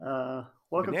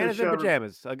welcome Bananas to the and show.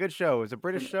 Pajamas, a good show. It's a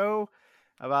British show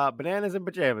about bananas and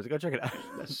pajamas. Go check it out.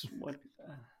 That's what.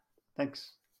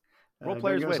 Thanks. Role Better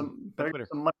players give us win some, on better Twitter. give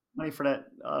some money for that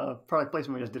product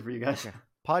placement we just did for you guys. Yeah.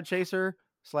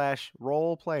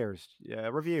 Podchaser/role players. Yeah,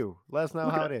 review. Let us know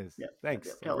Look how at it is. Yep, Thanks.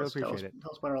 yep. I really appreciate it.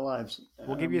 Tell us about our lives.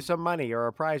 We'll give you some money or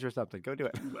a prize or something. Go do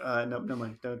it. No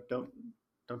money.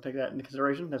 Don't take that into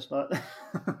consideration. That's not.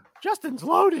 Justin's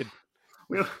loaded.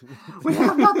 we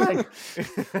have nothing.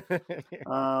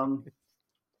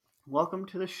 Welcome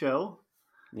to the show.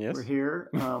 Yes. We're here.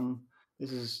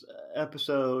 This is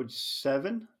episode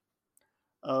 7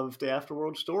 of the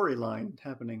Afterworld storyline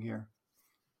happening here.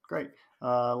 Great. We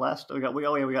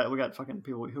got fucking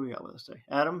people. Who we got with us today?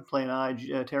 Adam playing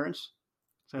Terrence.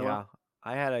 Say hello. Yeah,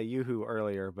 I had a yoo-hoo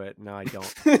earlier, but no, I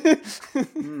don't.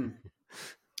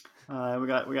 We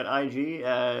got IG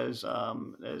as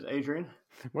Adrian.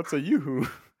 What's a yoo-hoo?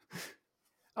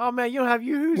 Oh man, you don't have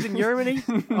yoo-hoos in Germany?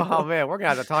 Oh man, we're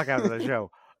gonna have to talk after the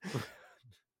show.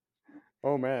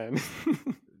 Oh man,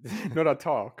 not a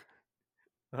talk.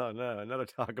 Oh no, another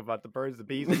talk about the birds, the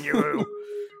bees, and yoo-hoo.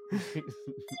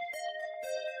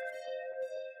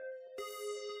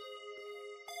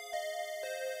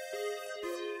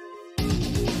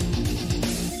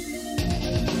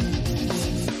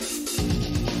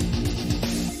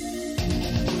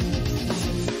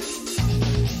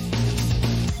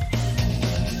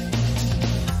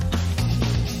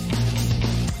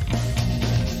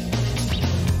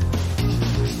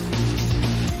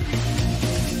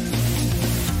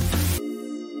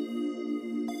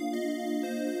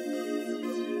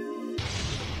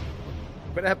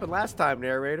 What happened last time,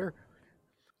 narrator?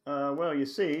 Well, you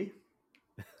see,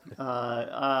 you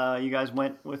guys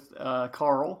went with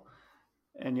Carl,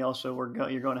 and you also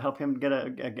you're going to help him get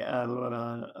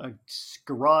a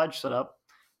garage set up,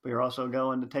 but you're also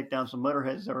going to take down some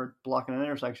motorheads that were blocking an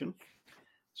intersection.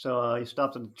 So you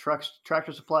stopped at the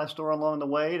tractor supply store along the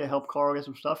way to help Carl get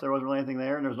some stuff. There wasn't really anything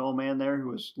there, and there was an old man there who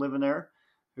was living there,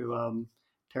 who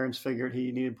Terrence figured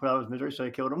he needed to put out his misery, so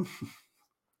he killed him.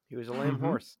 He was a lame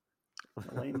horse.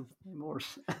 Lame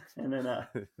horse. And then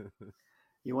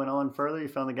you went on further. You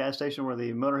found the gas station where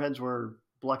the motorheads were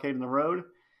blockading the road,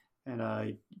 and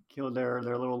you killed their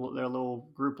little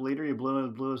group leader. You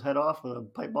blew his head off with a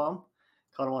pipe bomb.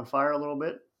 Caught him on fire a little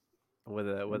bit with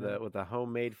a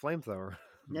homemade flamethrower.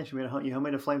 Yes, you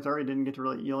homemade a flamethrower. You didn't get to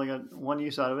really. You only got one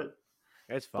use out of it.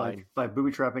 It's fine by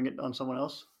booby trapping it on someone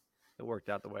else. It worked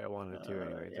out the way I wanted it to.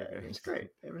 Anyway, it's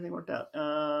great. Everything worked out.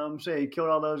 So you killed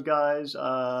all those guys.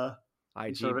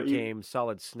 IG became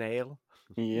Solid Snail.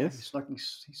 Yes. He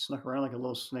snuck around like a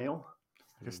little snail.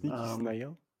 Like a sneaky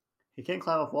snail. He can't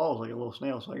climb up walls like a little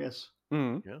snail, so I guess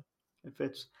yeah, it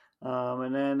fits.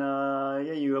 And then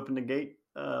you opened the gate.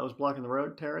 It was blocking the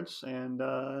road, Terrence, and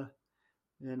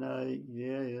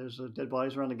there's dead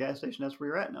bodies around the gas station. That's where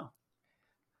you're at now.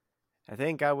 I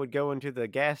think I would go into the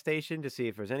gas station to see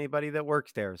if there's anybody that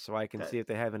works there, so I can see if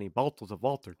they have any bottles of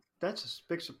Walter. That's a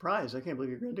big surprise. I can't believe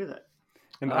you're going to do that.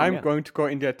 And I'm going to go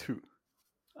in there too.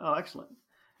 Oh, excellent.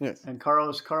 Yes. And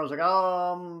Carlos like, yeah,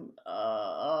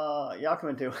 I'll come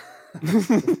in too.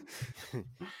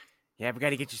 Yeah, we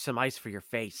got to get you some ice for your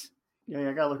face. Yeah,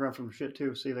 I got to look around for some shit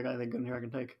too. See if I got anything good in here I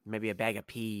can take. Maybe a bag of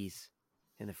peas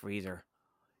in the freezer.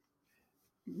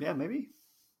 Yeah, maybe.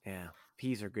 Yeah,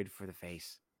 peas are good for the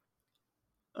face.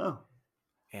 Oh.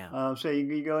 Yeah. So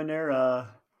you go in there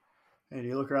and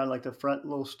you look around like the front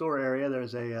little store area.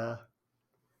 There's a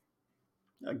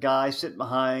guy sitting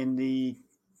behind the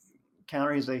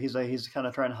counter. He's kind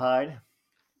of trying to hide.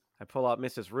 I pull out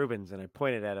Mrs. Rubens and I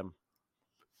pointed at him.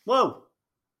 Whoa!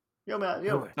 Yo, man,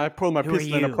 yo! I pulled my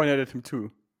pistol and I pointed at him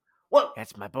too. What?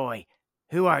 That's my boy.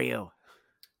 Who are you?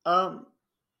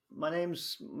 My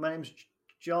name's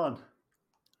John.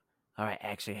 All right,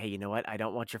 actually, hey, you know what? I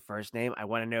don't want your first name. I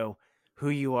want to know who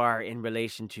you are in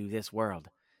relation to this world.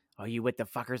 Are you with the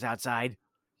fuckers outside?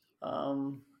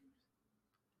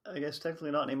 I guess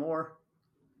technically not anymore.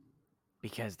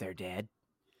 Because they're dead?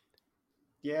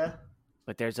 Yeah.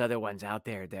 But there's other ones out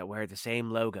there that wear the same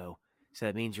logo, so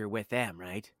that means you're with them,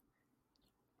 right?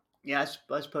 Yeah, I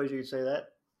suppose you could say that.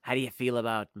 How do you feel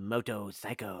about Moto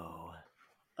Psycho?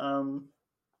 I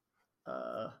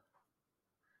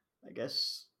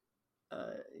guess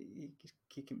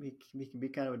he can be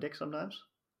kind of a dick sometimes.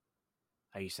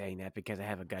 Are you saying that because I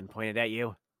have a gun pointed at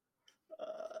you?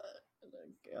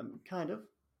 Kind of.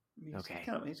 Okay.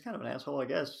 He's kind of an asshole, I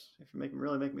guess. If you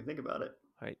really make me think about it.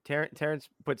 All right. Terrence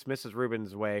puts Mrs.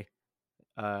 Rubens away,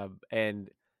 and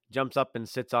jumps up and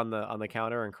sits on the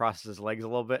counter and crosses his legs a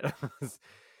little bit.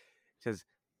 Says,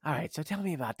 "All right, so tell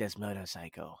me about this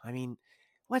motorcycle. I mean,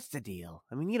 What's the deal?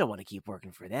 I mean, you don't want to keep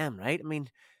working for them, right? I mean,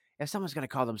 if someone's going to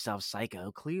call themselves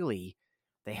Psycho, clearly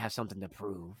they have something to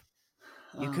prove.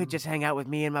 You could just hang out with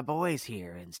me and my boys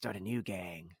here and start a new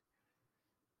gang.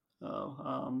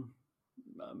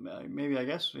 Maybe, I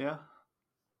guess, yeah.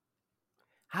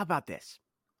 How about this?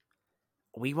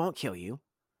 We won't kill you.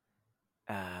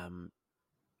 And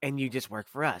you just work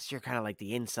for us. You're kind of like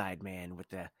the inside man with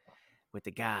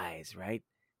the guys, right?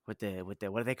 With the what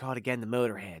do they call it again? The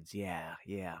motorheads. Yeah.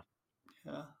 Yeah.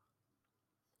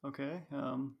 Okay.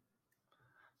 So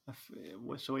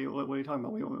what are you talking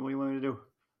about? What do you want me to do?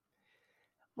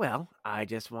 Well, I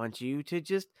just want you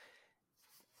to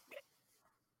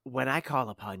when I call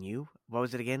upon you, what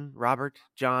was it again? Robert,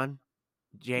 John,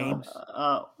 James.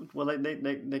 Well,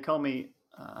 they call me.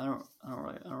 I don't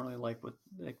really like what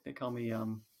they call me.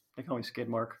 They call me Skid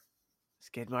Mark.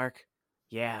 Skid Mark.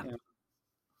 Yeah.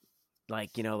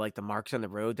 Like like the marks on the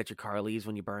road that your car leaves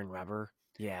when you burn rubber.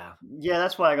 Yeah. Yeah,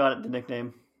 that's why I got it, the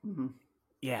nickname. Mm-hmm.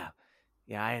 Yeah.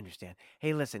 Yeah, I understand.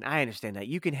 Hey, listen, I understand that.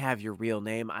 You can have your real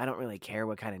name. I don't really care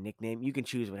what kind of nickname. You can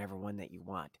choose whatever one that you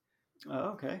want.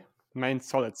 Oh, okay. Mine's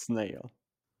Solid Snail.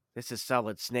 This is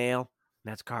Solid Snail.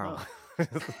 That's Carl. Oh,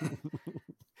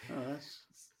 that's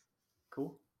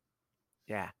cool.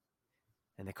 Yeah.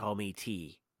 And they call me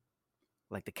tea.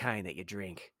 Like the kind that you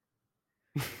drink.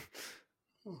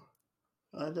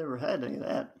 I've never had any of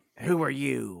that. Who are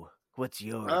you? What's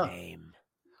your name?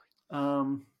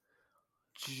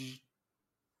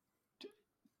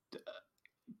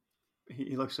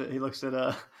 He looks at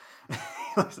IG's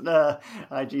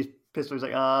pistol. He's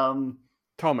like,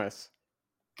 Thomas.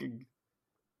 Did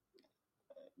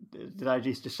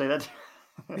IG just say that?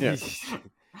 Yes.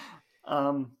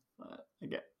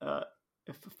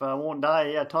 If I won't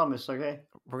die, yeah, Thomas. Okay.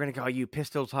 We're gonna call you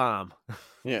Pistol Tom.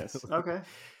 Yes. Okay.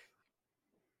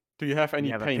 Do you have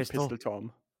any paint, Pistol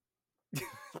Tom?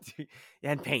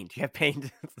 And paint. You have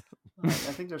paint. I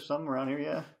think there's some around here.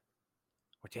 Yeah.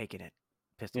 We're taking it.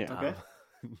 Pistol Tom. Okay.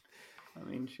 I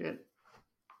mean, shit.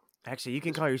 Actually, you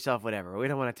can call yourself whatever. We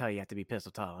don't want to tell you have to be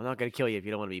Pistol Tom. I'm not going to kill you if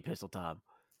you don't want to be Pistol Tom.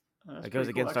 It goes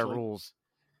against our rules.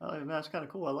 That's kind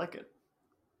of cool. I like it.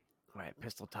 All right,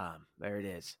 Pistol Tom. There it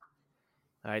is.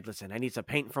 All right, listen. I need some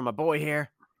paint from my boy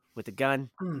here with the gun,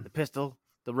 the pistol,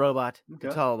 the robot, the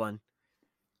tall one.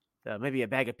 Maybe a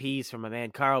bag of peas from my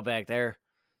man Carl back there.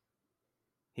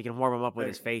 He can warm him up with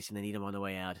his face and then eat him on the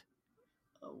way out.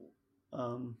 I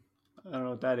don't know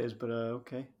what that is, but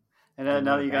okay. And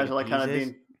now that you guys are like kind of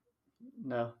being,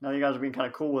 now you guys are being kind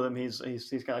of cool with him. He's kind of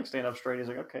like standing up straight. He's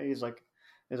like, okay. He's like,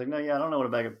 no, yeah, I don't know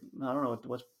what I don't know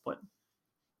what.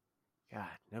 God,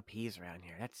 no peas around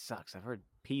here. That sucks. I've heard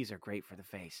peas are great for the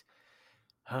face.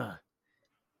 Huh.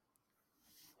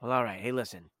 Well, all right. Hey,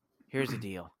 listen. Here's the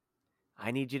deal. I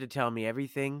need you to tell me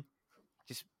everything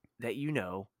just that you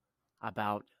know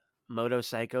about Moto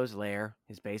Psycho's lair,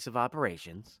 his base of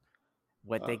operations,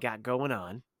 what they got going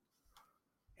on,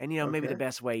 and, maybe the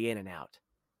best way in and out.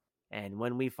 And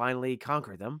when we finally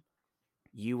conquer them,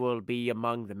 you will be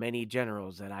among the many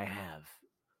generals that I have.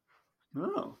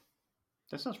 Oh,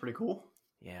 that sounds pretty cool.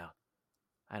 Yeah.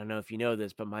 I don't know if you know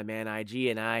this, but my man IG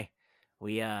and I,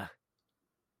 we've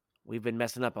been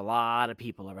messing up a lot of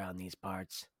people around these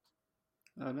parts.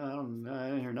 No, I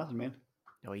didn't hear nothing, man.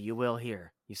 Oh, you will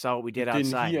hear. You saw what we did outside,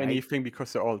 didn't hear right? anything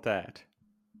because they're all dead.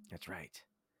 That's right.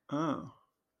 Oh,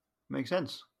 makes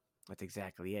sense. That's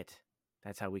exactly it.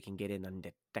 That's how we can get in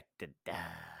undetected. So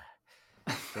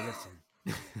listen.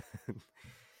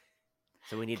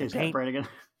 So we need to paint. Again.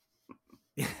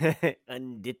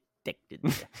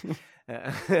 Undetected.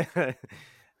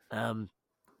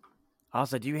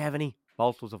 Also, do you have any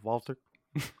bottles of Walter?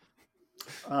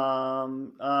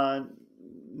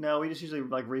 No, we just usually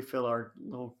like refill our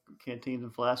little canteens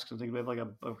and flasks. I think we have like a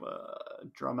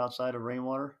drum outside of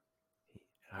rainwater.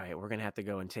 All right, we're gonna have to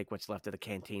go and take what's left of the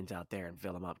canteens out there and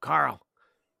fill them up. Carl.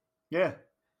 Yeah.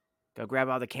 Go grab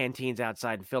all the canteens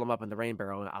outside and fill them up in the rain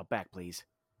barrel out back, please.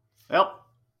 Yep.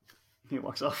 He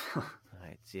walks off. All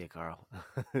right, see you, Carl.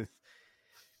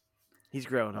 He's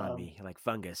growing on me like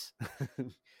fungus.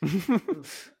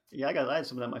 Yeah, I had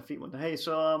some of that on my feet one day. Hey,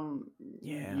 so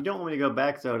yeah, you don't want me to go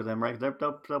back though to them, right? They'll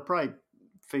probably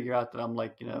figure out that I'm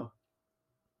like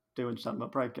doing something. I'm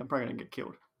probably gonna get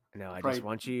killed. No, I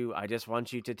just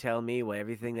want you to tell me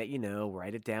everything that you know.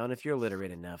 Write it down if you're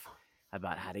literate enough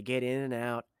about how to get in and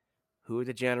out, who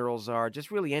the generals are,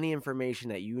 just really any information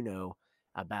that you know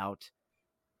about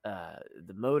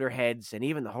the motorheads and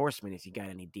even the horsemen if you got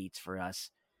any deets for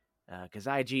us. Because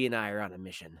IG and I are on a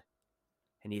mission.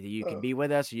 And either you can be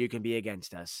with us or you can be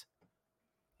against us.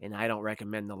 And I don't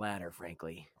recommend the latter,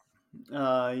 frankly.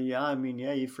 Yeah, I mean,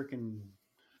 yeah, you freaking...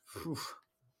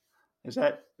 Is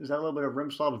that a little bit of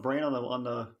Rimslob's brain on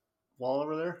the wall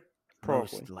over there?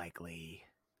 Probably. Most likely.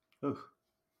 Ooh.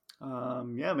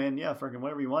 Yeah, man. Yeah, freaking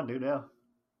whatever you want, dude. Yeah.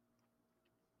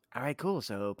 All right, cool.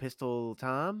 So Pistol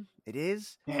Tom, it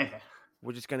is. Yeah.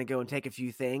 We're just gonna go and take a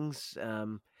few things.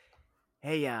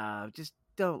 Hey, just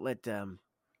don't let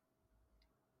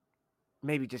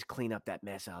maybe just clean up that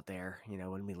mess out there.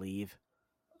 When we leave.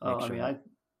 Oh, Make I sure mean,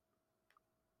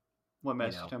 what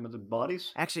mess? know. Time with the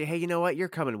bodies? Actually, hey, you know what? You're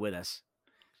coming with us.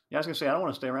 Yeah, I was gonna say I don't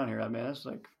want to stay around here. I mean, that's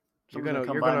like You're someone's gonna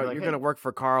come you're by and gonna be like, you're hey. gonna work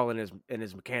for Carl in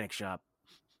his mechanic shop.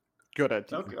 Good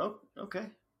idea. Okay. Okay.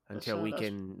 Until we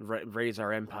can raise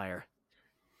our empire.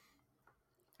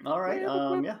 All right.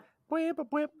 Yeah. We're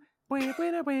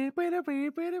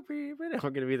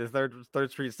gonna be the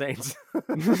third Street Saints.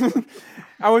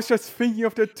 I was just thinking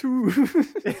of that too.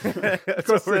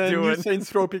 Because New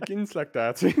Saints Row begins like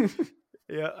that.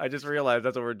 Yeah, I just realized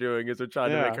that's what we're doing. Is we're trying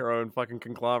to make our own fucking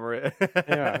conglomerate.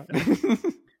 Yeah.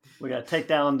 We gotta take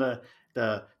down the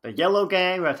yellow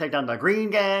gang. We gotta take down the green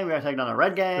gang. We gotta take down the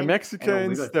red gang. The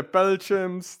Mexicans, the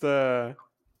Belgians,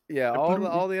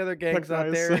 all the other gangs out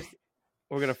guys. there.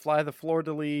 We're gonna fly the fleur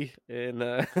de lis, and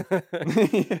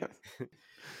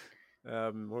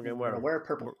we're gonna wear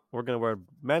purple. We're gonna wear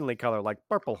manly color like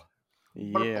purple.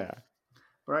 Yeah.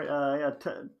 Right. Yeah.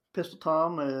 Pistol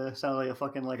Tom sounds like a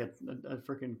fucking like a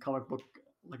freaking comic book,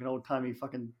 like an old timey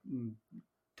fucking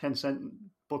 10-cent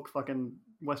book fucking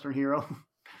Western hero.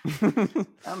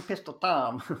 I'm Pistol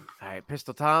Tom. All right,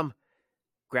 Pistol Tom,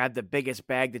 grab the biggest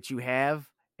bag that you have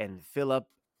and fill up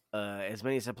as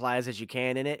many supplies as you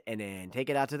can in it, and then take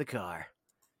it out to the car.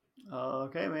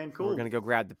 Okay, man. Cool. We're gonna go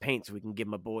grab the paint so we can give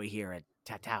my boy here a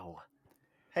tatao.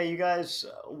 Hey, you guys,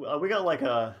 we got like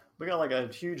a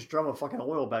huge drum of fucking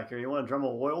oil back here. You want a drum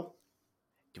of oil?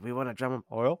 Do we want a drum of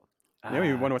oil? Yeah,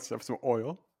 we want to have some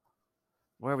oil.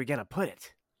 Where are we gonna put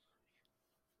it?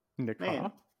 In the car.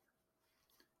 Man.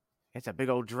 It's a big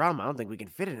old drum. I don't think we can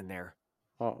fit it in there.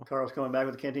 Oh. Carl's coming back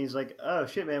with the canteen. He's like, "Oh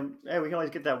shit, man! Hey, we can always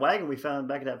get that wagon we found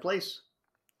back at that place."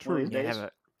 True. Yeah,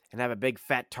 have a big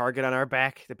fat target on our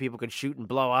back that people can shoot and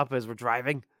blow up as we're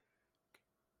driving.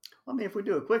 I mean, if we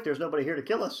do it quick, there's nobody here to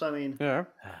kill us. I mean, yeah.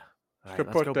 All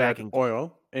Could put that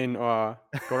oil in our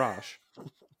garage.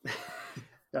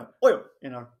 Yeah, oil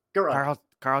in our garage.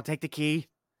 Carl, take the key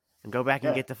and go back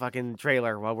and get the fucking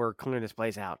trailer while we're clearing this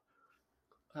place out.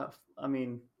 I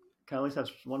mean, can I at least have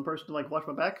one person to like watch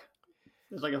my back?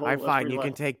 There's like a whole. All right, fine. You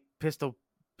can take Pistol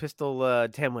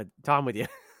Tom with you.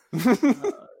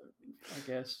 I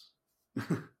guess.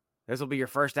 This will be your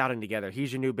first outing together.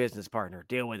 He's your new business partner.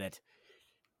 Deal with it.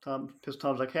 Pistol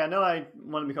Tom's like, hey, I know I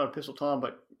want to be called Pistol Tom,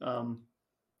 but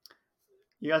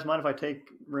you guys mind if I take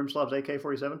Rimslob's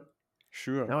AK-47?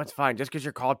 Sure. No, it's fine. Just because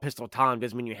you're called Pistol Tom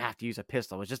doesn't mean you have to use a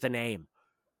pistol. It's just a name.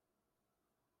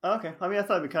 Okay. I mean, I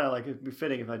thought it'd be kind of like it'd be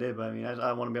fitting if I did, but I mean,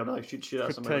 I want to be able to like shoot shit out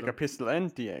of somebody. Could take a pistol and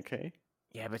the AK.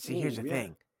 Yeah, but see, here's the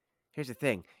thing. Here's the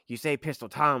thing. You say Pistol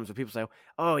Tom, so people say,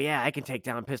 "Oh yeah, I can take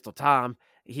down Pistol Tom.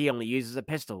 He only uses a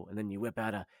pistol." And then you whip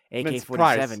out a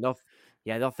AK-47.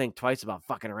 They'll think twice about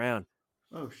fucking around.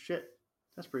 Oh shit,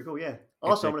 that's pretty cool. Yeah.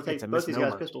 Also, I'm gonna take both these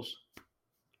guys' pistols.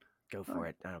 Go for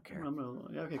it. I don't care.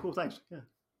 Okay, cool. Thanks. Yeah.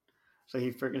 So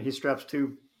he straps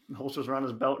two holsters around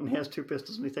his belt and he has two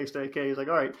pistols and he takes the AK. He's like,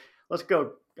 all right, let's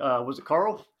go. Was it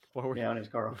Carl? Well, yeah, my name's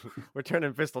Carl. We're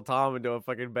turning Pistol Tom into a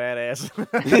fucking badass.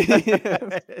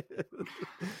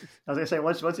 I was gonna say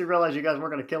once you realize you guys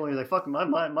weren't gonna kill him, he's like, fuck,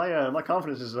 my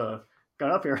confidence is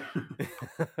gone up here.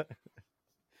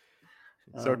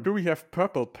 So do we have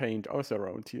purple paint also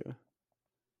around here?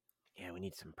 Yeah, we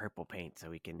need some purple paint so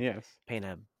we can paint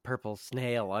a purple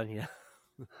snail on you.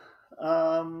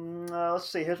 Let's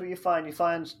see. Here's what you find. You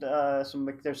find there's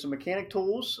some mechanic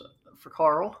tools for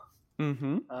Carl.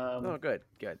 Mm-hmm. Oh, good.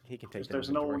 He can take. There's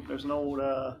an old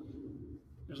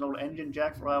engine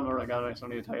jack for. I don't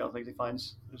need to tell you all the things he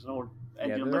finds. There's an old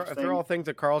engine lift thing. If they're all things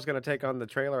that Carl's going to take on the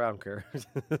trailer, I don't care.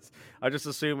 I just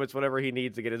assume it's whatever he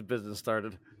needs to get his business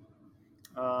started.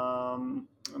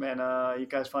 You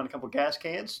guys find a couple gas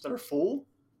cans that are full.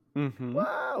 Mm-hmm.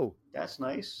 Wow, that's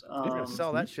nice. You're gonna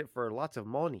sell that shit for lots of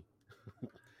money.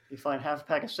 You find half a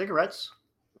pack of cigarettes.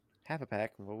 Half a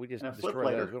pack? Well, we just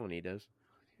destroy those. We don't need those.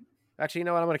 Actually, you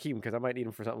know what? I'm gonna keep them because I might need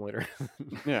them for something later.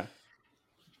 Yeah.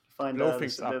 Find there's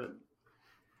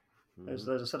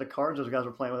a set of cards those guys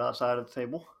were playing with outside of the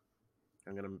table.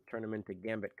 I'm gonna turn them into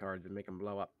gambit cards and make them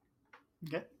blow up.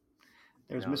 Okay.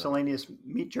 There's miscellaneous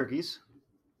meat jerkies.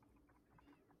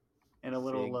 And a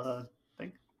little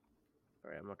thing.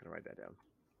 All right, I'm not going to write that down.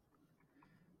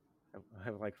 I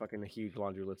have like fucking a huge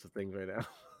laundry list of things right now.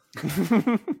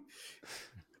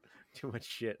 Too much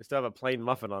shit. I still have a plain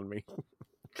muffin on me.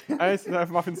 I still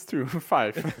have muffins too.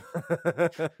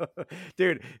 5.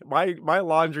 Dude, my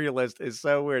laundry list is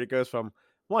so weird. It goes from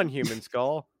 1 human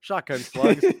skull, shotgun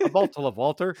slugs, a bottle of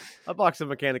Walter, a box of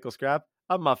mechanical scrap,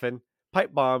 a muffin,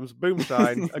 pipe bombs, boom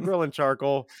signs, a grill and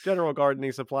charcoal, general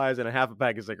gardening supplies, and a half a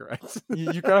pack of cigarettes.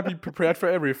 You gotta be prepared for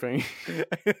everything.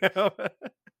 I'll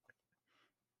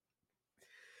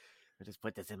just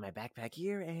put this in my backpack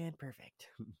here, and perfect.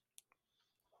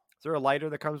 Is there a lighter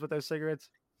that comes with those cigarettes?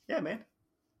 Yeah, man.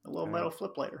 A little metal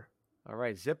flip lighter. All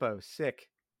right, Zippo, sick.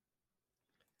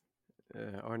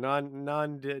 Or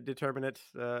non-determinate.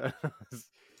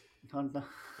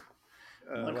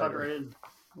 Non-copyrighted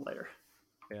lighter.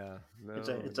 Yeah, no.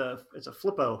 It's a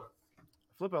Flippo.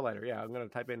 Flippo lighter. Yeah, I'm gonna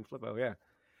type in Flippo. Yeah,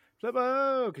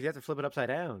 Flippo, because you have to flip it upside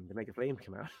down to make the flame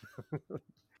come out.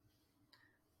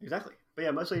 Exactly. But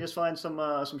yeah, mostly just find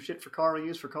some shit for Carl to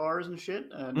use for cars and shit.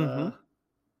 And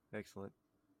Excellent.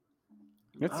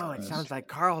 It's it sounds like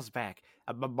Carl's back.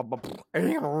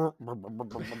 Hey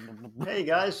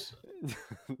guys,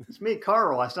 it's me,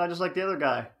 Carl. I sound just like the other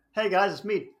guy. Hey guys, it's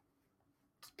me,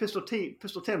 Pistol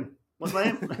Tim. What's my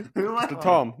name? Who am I? Pistol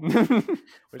Tom.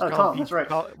 Tom. That's right.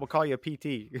 We'll call you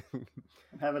PT. I'm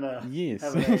having a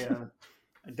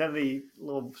identity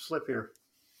little slip here.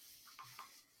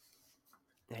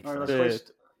 All right, let's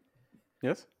hoist.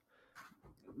 Yes.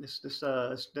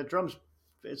 The drums.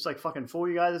 It's like fucking full,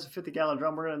 you guys. It's a 50-gallon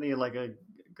drum. We're gonna need like a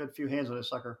good few hands on this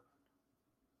sucker.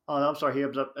 Oh no, I'm sorry. He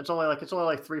up. It's only like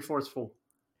 3/4 full.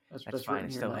 That's fine.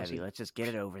 It's still heavy. Let's just get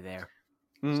it over there.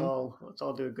 Let's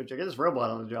all do a good job. Get this robot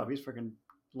on the job. He's freaking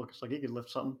looks like he could lift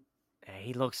something.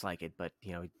 He looks like it, but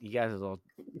you guys are all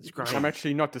scrawny. I'm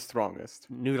actually not the strongest.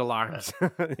 Noodle arms.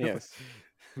 Yes.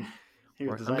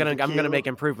 I'm gonna make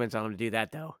improvements on him to do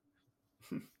that though.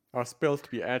 I was built to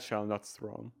be agile, not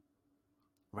strong.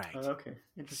 Right. Okay.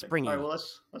 Interesting. Springy. All right. Well,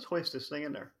 let's hoist this thing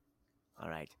in there. All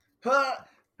right.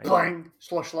 Clang!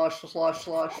 Slosh! Oh,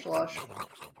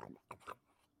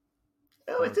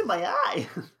 it's in my eye.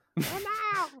 Oh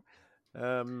no!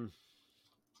 All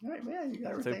right, man. You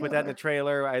got everything. So we put that in the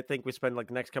trailer. I think we spend like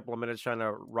the next couple of minutes trying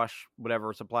to rush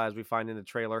whatever supplies we find in the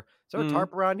trailer. Is there a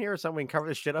tarp around here or something we can cover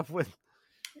this shit up with?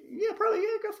 Yeah, probably.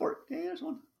 Yeah, go for it. Yeah, there's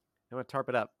one. I'm gonna tarp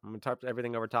it up. I'm gonna tarp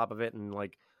everything over top of it and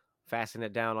like fasten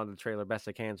it down on the trailer best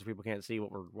I can so people can't see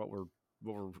what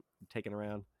we're taking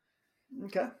around.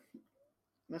 Okay,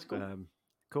 that's cool.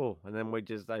 Cool. And then we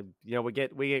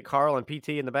get Carl and PT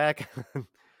in the back.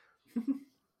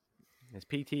 It's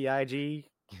PT, IG,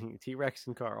 T-Rex,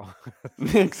 and Carl.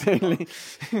 Exactly.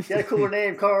 Get a cooler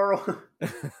name, Carl.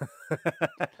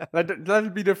 That'll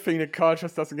be the thing. that Carl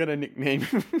just doesn't get a nickname.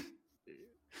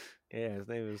 Yeah, his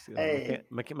name is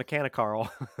Mechanic Carl.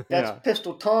 That's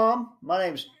Pistol Tom. My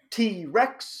name's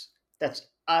T-Rex. That's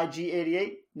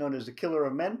IG-88, known as the Killer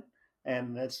of Men.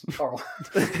 And that's Carl.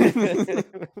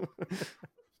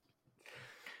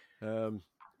 The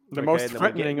most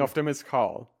threatening of them is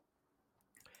Carl.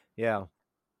 Yeah.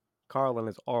 Carl and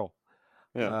his oral.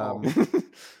 Yeah. We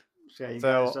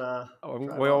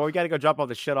got to go drop all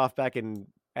the shit off back in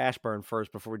Ashburn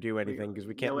first before we do anything because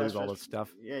we can't lose all this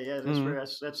stuff. Yeah,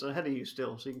 that's ahead of you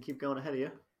still, so you can keep going ahead of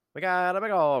you. We got a big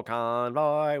old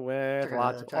convoy with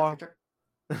lots of...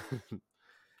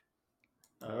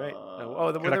 All right.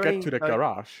 Gotta get to the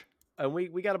garage. And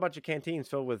we got a bunch of canteens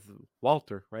filled with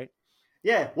Walter, right?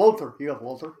 Yeah, Walter. You have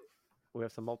Walter. We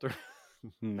have some Walter.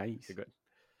 Nice. You're good.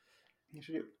 Yes,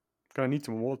 you do. Gonna need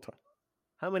some Walter.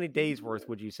 How many days worth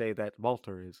would you say that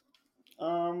Walter is?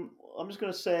 I'm just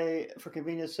gonna say, for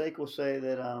convenience sake, we'll say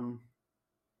that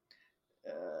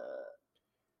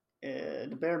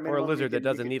the bare minimum. For a lizard that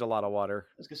doesn't need a lot of water.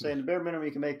 I was gonna say, in the bare minimum,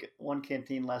 you can make one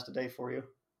canteen last a day for you.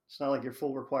 It's not like your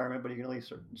full requirement, but you can at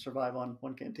least survive on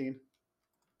one canteen.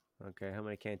 Okay, how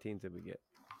many canteens did we get?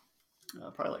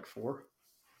 Probably like 4.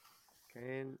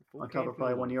 On top of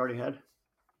probably one you already had.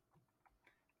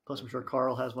 Plus, I'm sure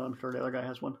Carl has one. I'm sure the other guy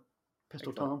has one.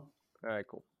 Pistol Tom. All right,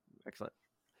 cool. Excellent.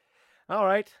 All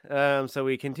right. So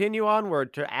we continue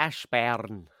onward to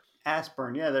Ashburn.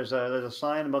 Ashburn, yeah. There's a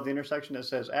sign above the intersection that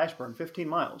says Ashburn, 15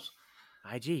 miles.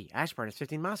 IG, Ashburn is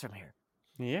 15 miles from here.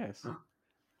 Yes. Huh.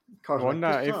 I wonder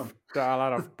if there are a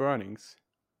lot of burnings.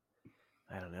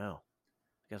 I don't know.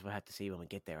 I guess we'll have to see when we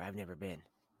get there. I've never been.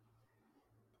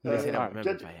 I don't remember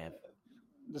if I have.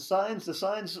 The signs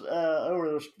over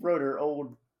the road are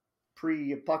old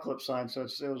pre-apocalypse signs. So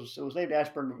it was named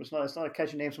Ashburn. But it's not a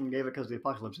catchy name someone gave it because of the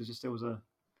apocalypse. It's just it was a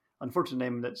unfortunate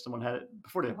name that someone had it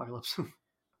before the apocalypse.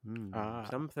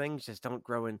 Some things just don't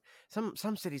grow in.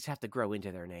 Some cities have to grow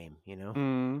into their name, you know.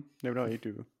 They really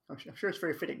do. I'm sure it's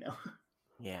very fitting now.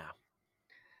 Yeah.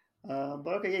 But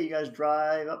okay, yeah, you guys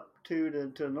drive up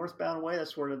to the northbound way.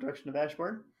 That's where the direction of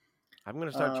Ashburn. I'm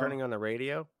gonna start turning on the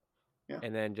radio, yeah.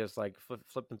 and then just like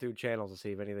flipping through channels to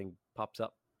see if anything pops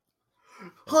up.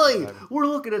 Hey, we're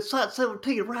looking at Site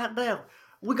 17 right now.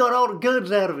 We got all the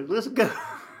guns out of it. Let's go.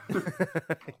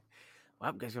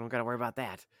 Well, guess we don't got to worry about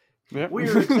that. Yep. We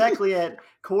are exactly at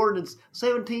coordinates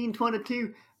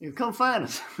 1722. You come find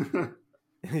us.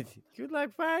 Good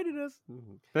luck finding us.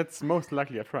 That's most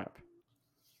likely a trap.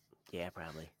 Yeah,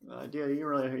 probably. Yeah,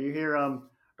 you hear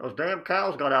those damn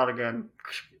cows got out again.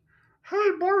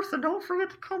 Hey, Martha, don't forget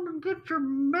to come and get your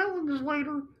melons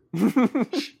later.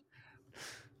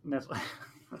 And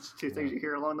that's two things you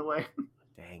hear along the way.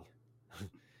 Dang.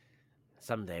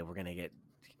 Someday we're gonna get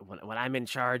when I'm in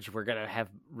charge. We're gonna have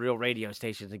real radio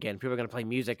stations again. People are gonna play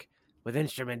music with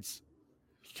instruments.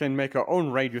 We can make our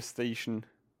own radio station.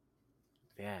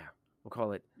 Yeah, we'll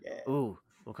call it. Yeah. We'll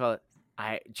call it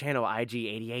Channel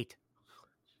IG88.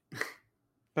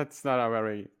 That's not a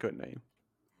very good name.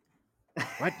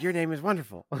 What? Your name is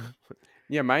wonderful.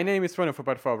 Yeah, my name is wonderful,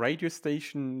 but for a radio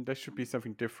station, there should be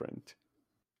something different.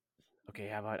 Okay,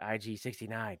 how about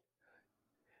IG69?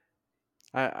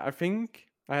 I think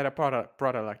I had a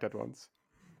brother like that once.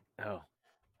 Oh,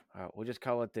 we'll just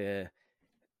call it the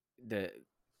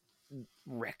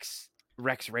Rex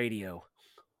Radio.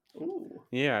 Ooh.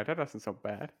 Yeah, that doesn't sound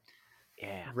bad.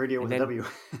 Yeah, Radio with a W.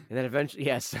 And then eventually,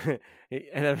 yes, and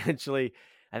eventually,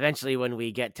 when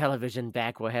we get television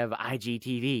back, we'll have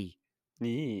IGTV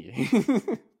Yeah.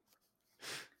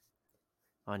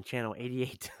 on channel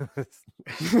 88.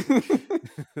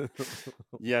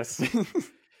 Yes.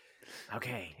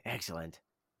 Okay, excellent.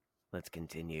 Let's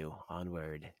continue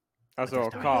onward. Also,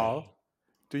 Carl,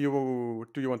 do you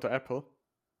want the apple?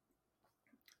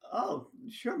 Oh,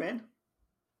 sure, man.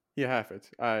 Here, have it.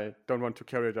 I don't want to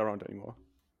carry it around anymore.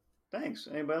 Thanks.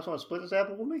 Anybody else want to split this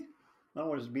apple with me? I don't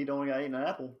want to just be the only guy eating an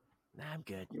apple. Nah, I'm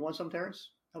good. You want some,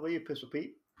 Terrence? How about you, Pistol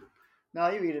Pete? No,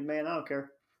 you eat it, man. I don't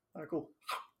care. All right, cool.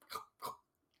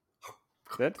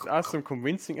 That are some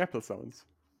convincing apple sounds.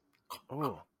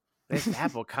 Oh, this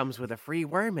apple comes with a free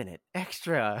worm in it.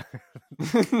 Extra.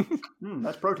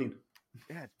 That's protein.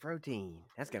 Yeah, it's protein.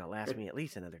 That's going to last me at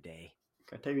least another day.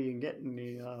 I tell you, you can get in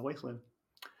the wasteland.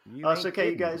 You It's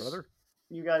okay, kidding, brother.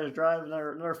 You guys drive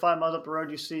another 5 miles up the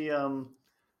road. You see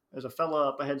there's a fella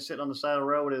up ahead sitting on the side of the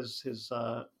road. His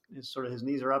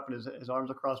knees are up and his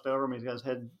arms are crossed over him. He's got his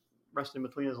head resting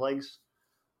between his legs.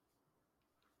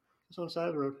 Just on the side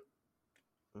of the road.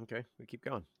 Okay, we keep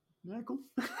going. Yeah, cool.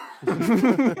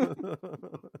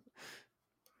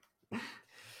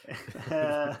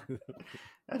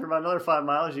 After about another 5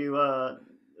 miles, you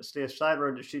see a side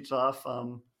road that shoots off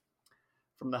from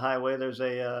the highway. There's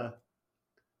it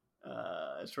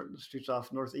shoots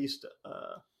off northeast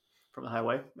from the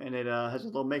highway, and it has a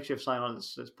little makeshift sign on it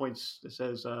that points. It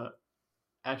says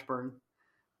Ashburn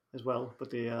as well,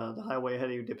 but the highway ahead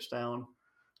of you dips down,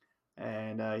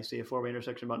 and you see a four-way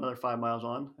intersection about another 5 miles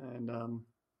on, and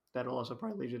that'll also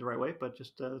probably lead you the right way. But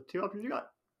just two options you got.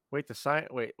 Wait, the sign.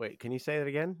 Wait. Can you say that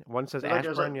again? One says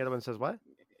Ashburn, the other one says what?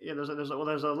 Yeah, there's a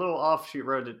little offshoot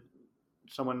road that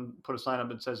someone put a sign up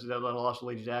that says that'll also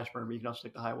lead you to Ashburn, but you can also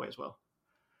take the highway as well.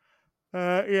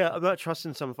 Yeah, I'm not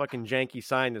trusting some fucking janky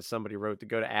sign that somebody wrote to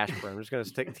go to Ashburn. I'm just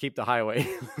gonna keep the highway.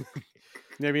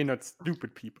 Maybe not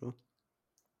stupid people.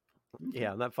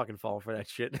 Yeah, I'm not fucking falling for that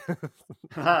shit.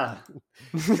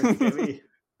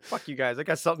 Fuck you guys. I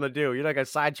got something to do. You're not gonna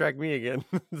sidetrack me again.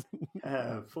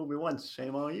 Fool me once,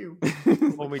 shame on you.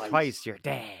 Fool me twice, you're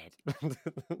dead.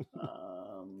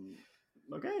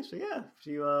 Okay, so yeah, so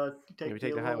you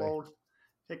take the highway.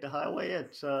 Take the highway.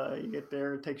 It's you get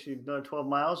there. It takes you another 12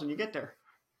 miles, and you get there.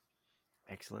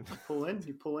 Excellent. You pull in.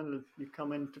 You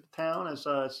come into the town. It's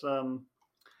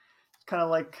kind of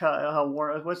like how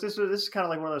Warren. This is kind of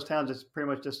like one of those towns. It's pretty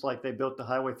much just like they built the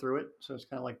highway through it. So it's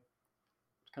kind of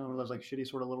one of those like shitty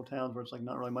sort of little towns where it's like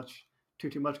not really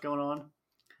too much going on.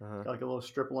 Got like a little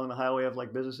strip along the highway of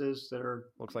like businesses that are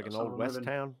looks like an old west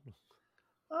town.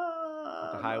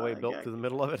 The highway built through the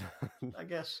middle of it. I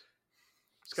guess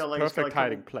it's got like perfect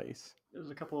hiding place. There's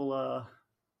a couple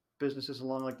businesses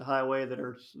along like the highway that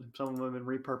are some of them have been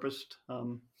repurposed,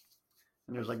 and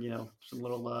there's like some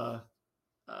little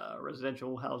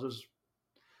residential houses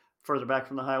further back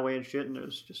from the highway and shit, and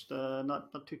there's just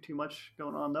not too much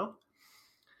going on though.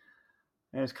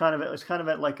 And it's kind of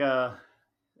at like the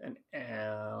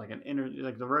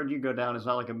road you go down is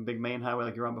not like a big main highway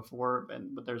like you're on before,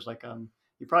 but there's like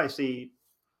you probably see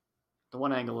the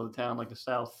one angle of the town, like the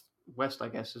southwest, I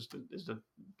guess, is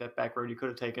that back road you could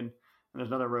have taken, and there's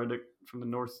another road that from the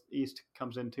northeast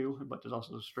comes in too, but there's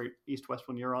also the straight east-west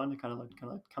one you're on. It kind of like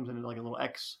comes into like a little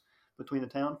X between the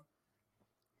town.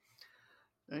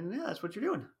 And yeah, that's what you're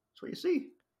doing. That's what you see.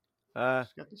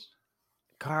 Just got this.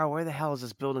 Carl, where the hell is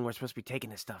this building we're supposed to be taking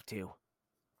this stuff to?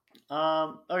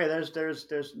 Okay, there's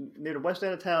near the west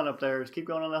end of town up there. Just keep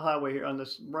going on the highway here, on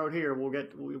this road here.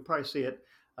 We'll probably see it.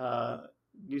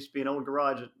 Used to be an old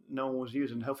garage that no one was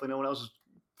using. Hopefully no one else has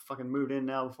fucking moved in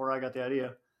now before I got the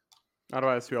idea.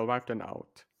 Otherwise, we'll wipe them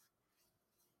out.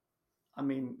 I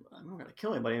mean, I'm not gonna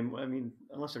kill anybody. I mean,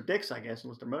 unless they're dicks, I guess.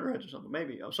 Unless they're motorheads or something.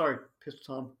 Maybe. Oh, sorry,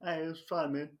 Pistol Tom. Hey, it's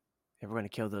fine, man. If we're gonna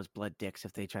kill those blood dicks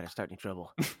if they try to start any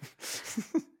trouble.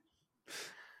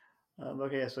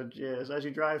 Okay, so as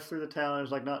you drive through the town,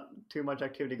 there's like not too much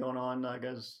activity going on.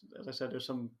 Because as I said, there's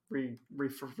some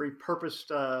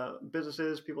repurposed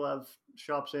businesses. People have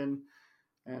shops in,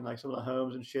 and like some of the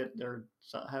homes and shit,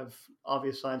 have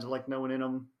obvious signs of like no one in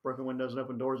them, broken windows and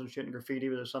open doors and shit, and graffiti.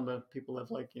 But there's some that people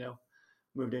have like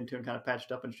moved into and kind of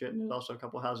patched up and shit. And there's also a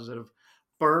couple of houses that have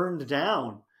burned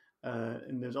down,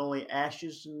 and there's only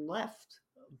ashes left,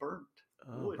 burnt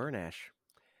wood. Burn ash.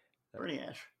 Burning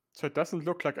ash. So it doesn't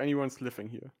look like anyone's living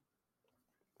here.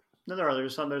 No, there are.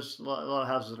 There's a lot of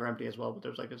houses that are empty as well, but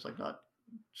it's like not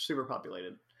super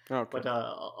populated. Okay. But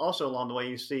also along the way,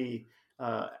 you see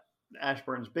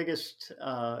Ashburn's biggest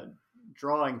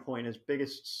drawing point, his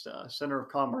biggest center of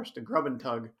commerce, the Grub and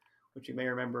Tug, which you may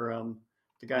remember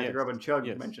the guy at the Grub and Chug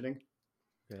mentioning.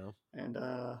 Yeah. And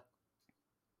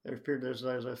there's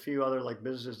a few other like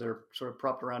businesses that are sort of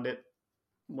propped around it,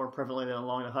 more prevalently than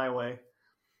along the highway,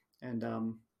 and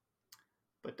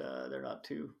but they're not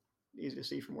too easy to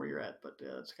see from where you're at. But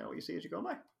that's kind of what you see as you go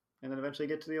by, and then eventually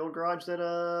get to the old garage that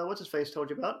what's his face told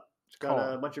you about. It's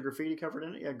got a bunch of graffiti covered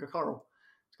in it. Yeah, Carl.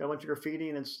 It's got a bunch of graffiti,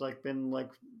 and it's like been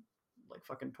like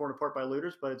fucking torn apart by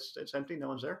looters, but it's empty. No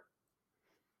one's there.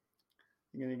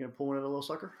 You gonna pull in a little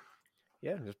sucker?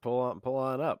 Yeah, just pull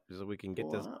on up so we can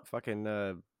get this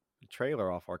fucking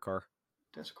trailer off our car.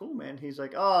 That's cool, man. He's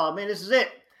like, oh man, this is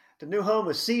it. The new home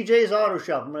is CJ's Auto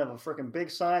Shop. I'm gonna have a freaking big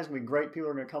sign. It's gonna be great. People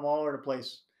are gonna come all over the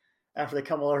place. After they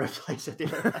come all over the place at the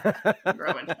end,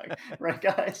 right,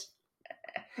 guys?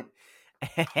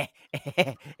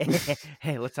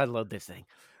 Hey, let's unload this thing.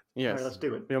 Yes, all right, let's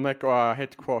do it. We'll make our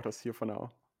headquarters here for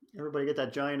now. Everybody, get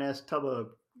that giant ass tub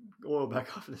of oil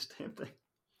back off of this damn thing.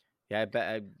 Yeah, I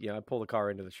bet. I pull the car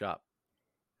into the shop.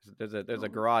 There's a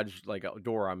garage like a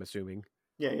door. I'm assuming.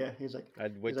 Yeah. He's like,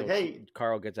 I'd wait till hey,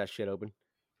 Carl gets that shit open.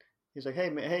 He's like,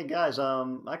 hey guys,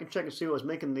 I can check and see what was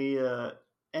making the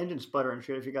engine sputter and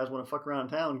shit. If you guys want to fuck around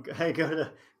town, hey, go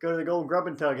to the Gold Grub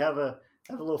and Tug, have a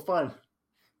little fun.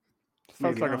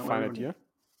 Sounds like a fun idea.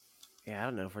 Yeah, I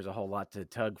don't know if there's a whole lot to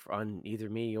tug on either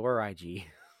me or IG.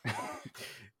 Yeah,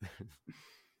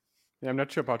 I'm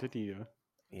not sure about it either.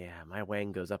 Yeah, my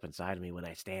wang goes up inside of me when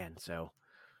I stand, so.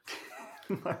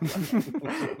 Really?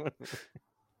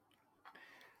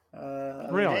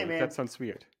 Hey, man. That sounds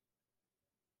weird.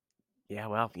 Yeah,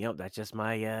 well, that's just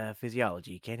my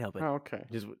physiology. Can't help it. Oh, okay.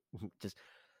 Just.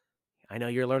 I know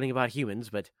you're learning about humans,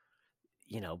 but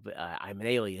I'm an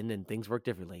alien and things work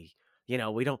differently.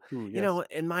 We don't. Yes.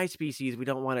 In my species, we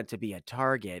don't want it to be a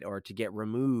target or to get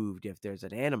removed if there's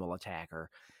an animal attack or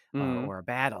a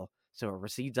battle. So it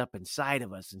recedes up inside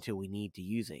of us until we need to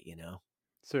use it.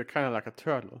 So you're kind of like a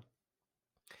turtle.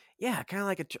 Yeah, kind of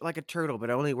like a turtle, but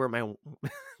only where my,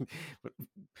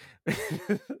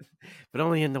 but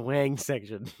only in the wang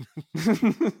section.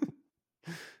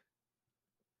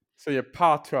 So you're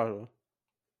part turtle.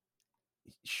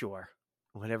 Sure,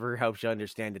 whatever helps you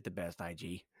understand it the best.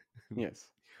 IG. Yes.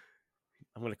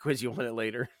 I'm gonna quiz you on it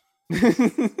later.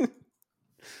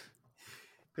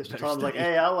 Pistol Tom's like,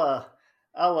 hey, I'll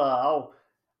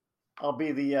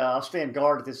be the I'll stand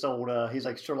guard at this old. He's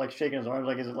like sort of like shaking his arms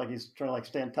like he's trying to like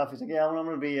stand tough. He's like, yeah, I'm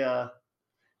gonna be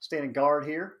standing guard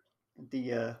here.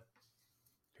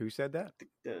 Who said that?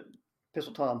 The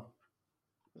Pistol Tom.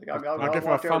 Like, I'll give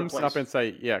him a thumbs up and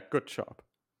say, yeah, good job.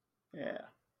 Yeah,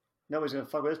 nobody's gonna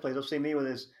fuck with this place. They'll see me with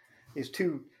his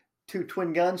two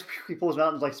twin guns. He pulls them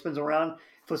out and like spins them around,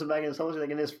 puts them back in his holster. Like,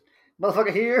 in this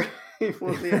motherfucker here, he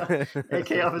pulls the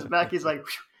AK off his back. He's like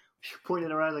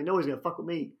pointing around, like nobody's gonna fuck with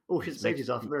me. Oh shit, safety's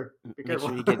off. Be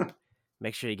careful.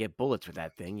 Make sure you get bullets with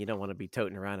that thing. You don't want to be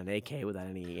toting around an AK without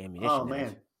any ammunition. Oh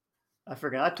man, I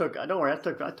forgot. Don't worry.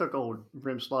 I took old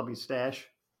Rim Slobby's stash.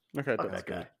 Okay, fuck that's that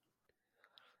guy. good.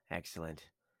 Excellent.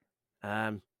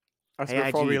 As Hey,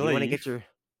 before IG, we do you want to leave, get your?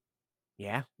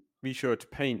 Yeah. we should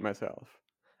paint myself.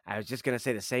 I was just gonna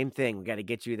say the same thing. We got to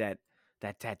get you that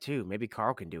tattoo. Maybe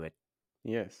Carl can do it.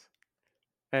 Yes.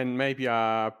 And maybe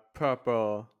a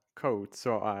purple coat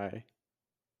so I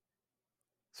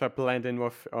blend in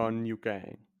with our new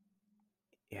gang.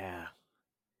 Yeah.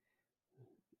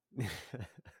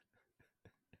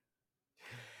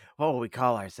 What will we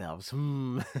call ourselves?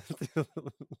 We'll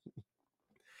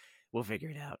figure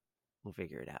it out.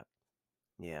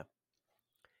 Yeah.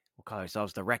 We'll call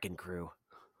ourselves the Recking Crew.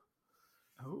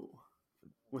 Oh,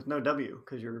 with no W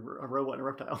because you're a robot and a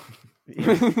reptile.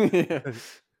 Yeah.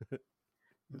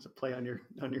 It's a play on your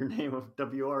name of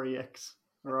WREX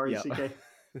or RECK.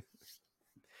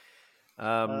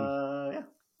 Yeah.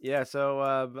 Yeah.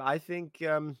 So I think.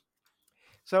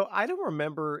 So I don't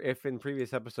remember if in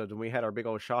previous episodes when we had our big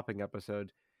old shopping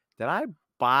episode, did I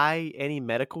buy any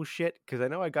medical shit? Because I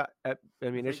know I got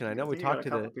ammunition. I know we you got talked a to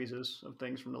couple pieces of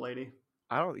things from the lady.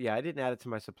 I don't. Yeah, I didn't add it to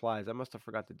my supplies. I must have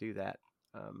forgot to do that.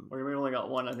 Or you only got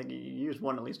one. I think you used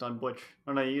one at least on Butch.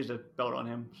 Oh no, you used a belt on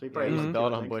him. So you probably I used used a two,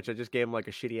 belt I on think. Butch. I just gave him like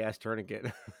a shitty ass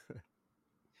tourniquet.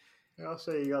 I'll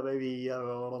say you got maybe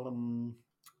 2.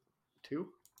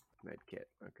 Med kit.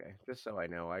 Okay, just so I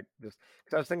know. I just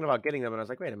because I was thinking about getting them, and I was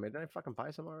like, wait a minute, did I fucking buy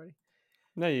some already?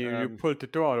 No, you pulled the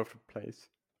door out of the place.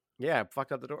 Yeah, I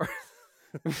fucked up the door.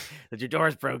 That your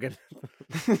door's broken.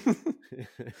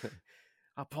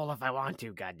 I'll pull if I want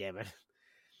to. God damn it.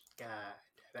 God.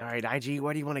 All right, IG,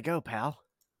 where do you want to go, pal?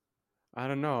 I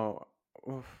don't know.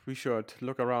 We should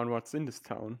look around what's in this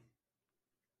town.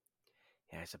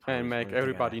 Yeah, I suppose. And make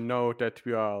everybody know that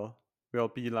we'll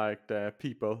be like the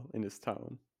people in this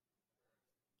town.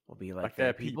 We'll be like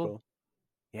their people?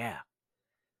 Yeah.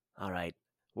 All right.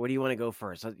 Where do you want to go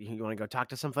first? You want to go talk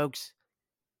to some folks?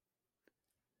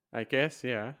 I guess,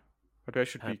 yeah. But where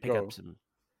should we go?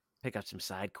 Pick up some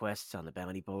side quests on the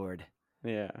bounty board.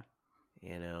 Yeah.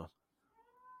 You know.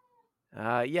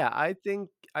 Yeah, I think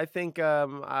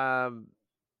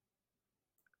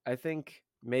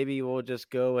maybe we'll just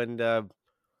go and to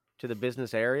the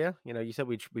business area. You know, you said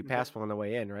we passed one on the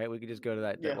way in, right? We could just go to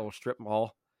that little strip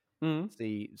mall,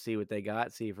 see what they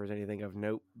got, see if there's anything of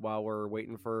note while we're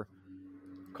waiting for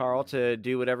Carl to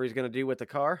do whatever he's going to do with the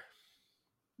car.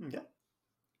 Yeah.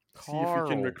 See if we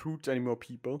can recruit any more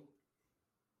people.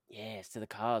 Yes, to the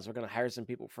cause. We're going to hire some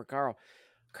people for Carl.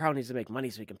 Carl needs to make money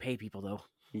so he can pay people, though.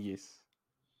 Yes.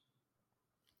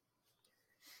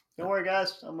 Don't worry,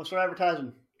 guys. I'm going to start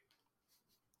advertising.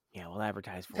 Yeah, we'll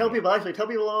advertise for Tell you. people out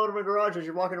of my garage as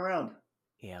you're walking around.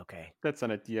 Yeah, okay. That's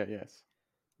an idea, yes.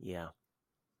 Yeah.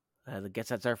 I guess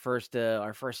that's our first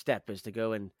step is to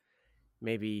go and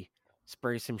maybe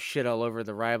spray some shit all over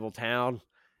the rival town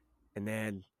and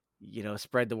then,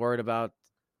 spread the word about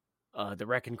the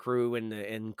Recking Crew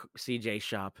and CJ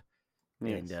shop.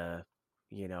 Yes. And,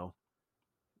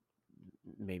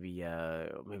 maybe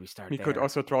start We could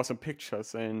also draw some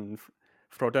pictures and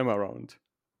throw them around.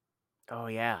 Oh,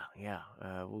 yeah.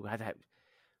 We'll have that.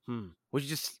 We should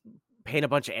just paint a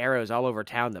bunch of arrows all over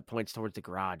town that points towards the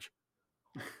garage.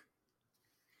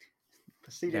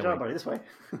 CJ's auto body this way.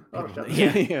 Auto shop.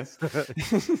 Yeah. Yes. You'll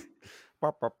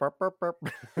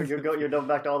go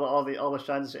back to all the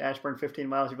shines of Ashburn 15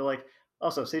 miles. You'll be like,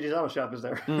 also CJ's auto shop is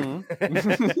there.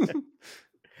 Mm-hmm.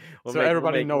 So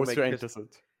everybody knows you're interested.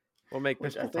 We'll make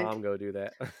Pistol Tom go do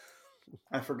that.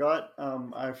 I forgot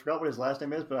what his last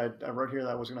name is, but I wrote here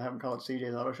that I was going to have him call it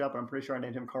CJ's Auto Shop, and I'm pretty sure I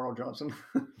named him Carl Johnson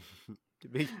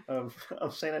of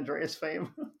San Andreas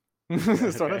fame.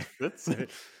 So that fits.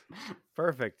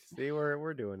 Perfect. See,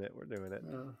 we're doing it.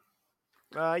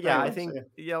 I think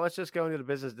let's just go into the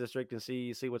business district and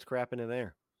see what's crapping in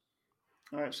there.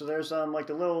 All right, so there's like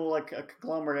the little like a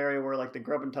conglomerate area where like the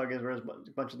Grub and Tug is, where there's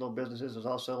a bunch of little businesses. There's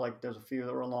also like there's a few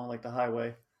that are along like the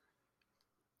highway.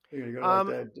 You're gonna go to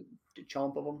like the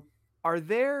chomp of them. Are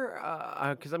there?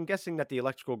 Because I'm guessing that the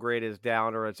electrical grid is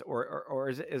down, or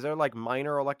is there like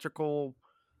minor electrical?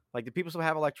 Like, do people still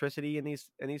have electricity in these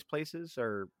places,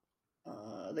 or?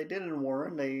 They did in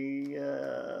Warren. They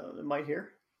might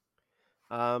here.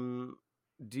 Do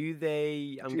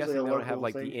they? I'm guessing they don't have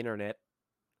like the internet.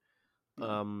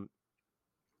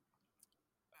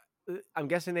 I'm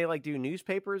guessing they like do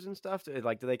newspapers and stuff.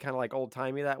 Like, do they kind of like old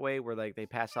timey that way, where like they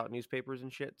pass out newspapers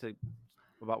and shit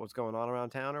about what's going on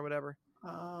around town or whatever?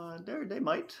 They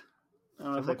might. I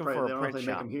don't know if they make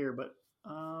them here, but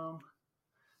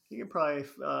you can probably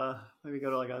maybe go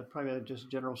to like just a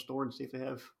general store and see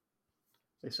if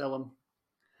they sell them.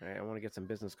 All right, I want to get some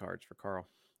business cards for Carl.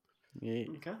 Yeah.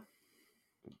 Okay.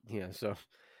 Yeah, so I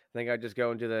think I just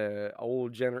go into the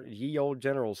old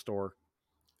general store.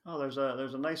 Oh, there's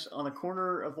a nice on the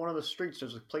corner of one of the streets.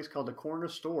 There's a place called the Corner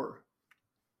Store.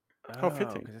 How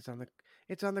fitting! Because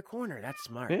it's on the corner. That's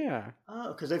smart. Yeah. Oh,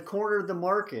 because they've cornered the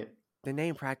market. The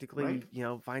name practically,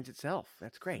 finds itself.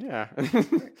 That's great. Yeah.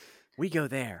 We go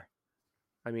there.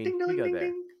 I mean, we go there.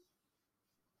 Ding.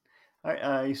 All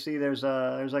right. You see, there's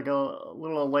like a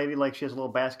little old lady. Like she has a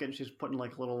little basket, and she's putting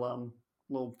like little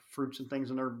fruits and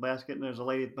things in her basket. And there's a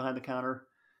lady behind the counter.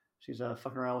 She's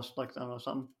fucking around with like I don't know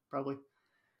something probably.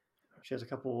 She has a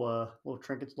couple little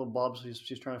trinkets, little bobs.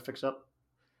 She's trying to fix up.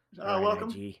 All right, Welcome.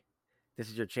 IG. This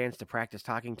is your chance to practice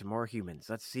talking to more humans.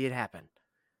 Let's see it happen.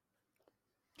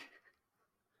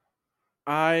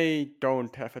 I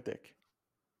don't have a dick.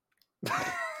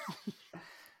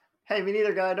 Hey, me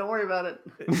neither, guy. Don't worry about it.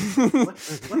 What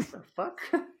the fuck?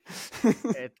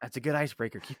 That's a good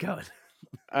icebreaker. Keep going.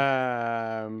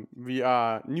 We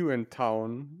are new in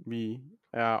town. We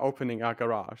are opening our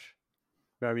garage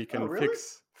where we can really?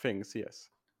 fix things. Yes.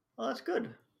 Oh, that's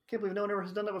good. Can't believe no one ever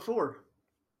has done that before.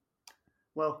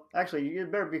 Well, actually, you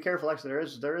better be careful. Actually,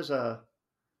 there is a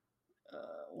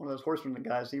one of those horseman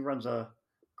guys. He runs a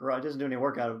garage. He doesn't do any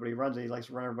work out of it, but he likes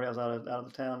to run everybody else out of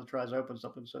the town and tries to open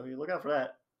something. So you look out for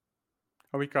that.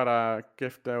 Oh, we gotta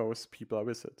give those people a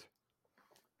visit.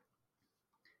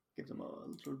 Give them a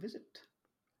little visit.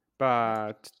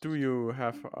 But do you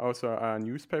have also a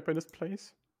newspaper in this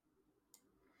place?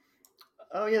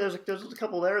 Oh yeah, there's a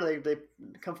couple there. They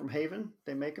come from Haven.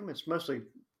 They make them. It's mostly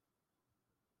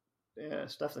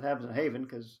stuff that happens in Haven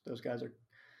because those guys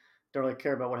don't really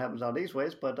care about what happens out these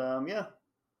ways. But yeah.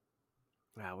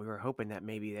 Wow, we were hoping that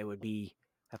maybe there would be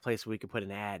a place where we could put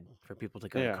an ad for people to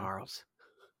go to Carl's.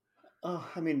 Oh,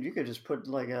 I mean, you could just put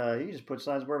you just put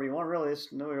signs wherever you want. Really,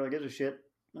 nobody really gives a shit.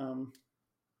 Wow,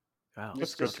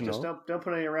 that's good to know. Just don't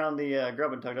put any around the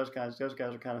Grub and Tug. Those guys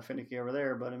are kind of finicky over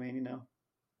there. But I mean, you know,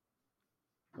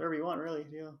 whatever you want, really.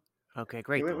 Yeah. Okay,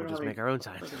 great. Then we'll just make our own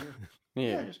signs.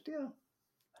 Yeah.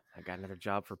 I got another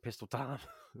job for Pistol Tom.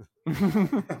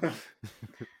 Didn't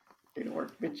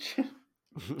work, bitch.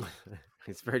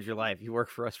 He spared your life. You work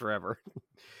for us forever.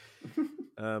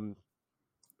 Well,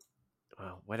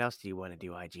 what else do you want to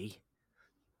do, IG?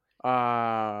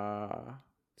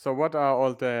 So what are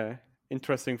all the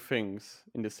interesting things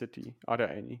in the city? Are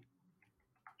there any?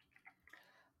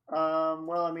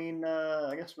 Well, I mean,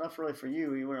 I guess not really for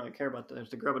you. You wouldn't really care about there's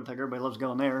the Grub and Tug. Everybody loves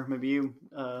going there. Maybe you,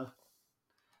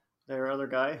 their other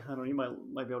guy. I don't know. You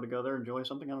might be able to go there, enjoy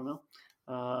something. I don't know.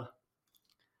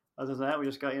 Other than that, we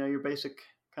just got your basic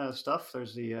kind of stuff.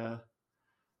 There's the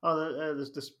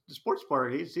the sports bar.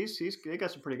 They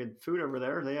got some pretty good food over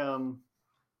there. They and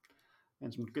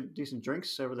some good decent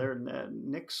drinks over there at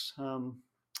Nick's.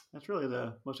 That's really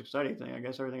the most exciting thing. I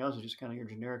guess everything else is just kind of your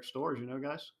generic stores,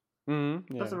 guys.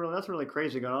 Mm-hmm, yeah. That's really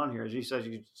crazy going on here. As you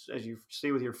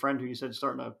see with your friend who you said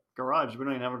starting a garage. We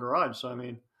don't even have a garage, so I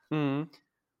mean, you're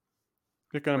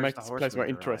gonna Where's make this place more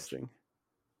interesting.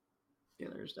 Yeah,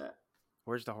 there's that.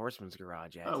 Where's the Horseman's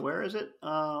garage at? Oh, where is it?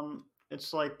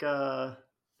 It's like if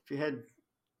you head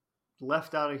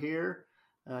left out of here,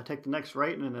 take the next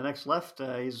right and then the next left.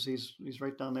 He's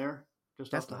right down there,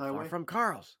 just off the highway. Far from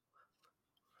Carl's.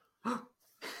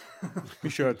 We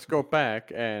should go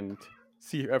back and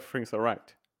see if everything's all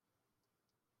right.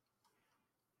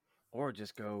 Or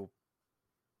just go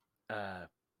pay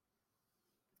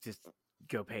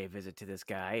a visit to this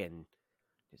guy and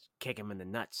just kick him in the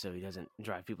nuts so he doesn't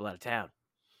drive people out of town.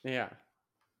 Yeah.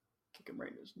 Kick him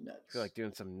right in his nuts. Feel like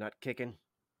doing some nut kicking?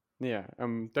 Yeah,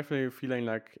 I'm definitely feeling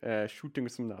like shooting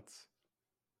some nuts.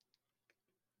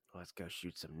 Let's go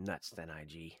shoot some nuts then,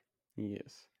 IG.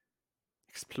 Yes.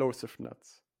 Explosive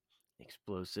nuts.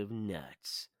 Explosive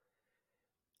nuts.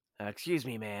 Excuse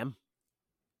me, ma'am.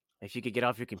 If you could get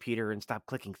off your computer and stop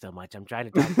clicking so much, I'm trying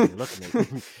to talk to you. Looking at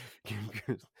me.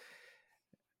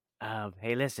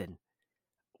 Hey, listen.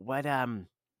 What how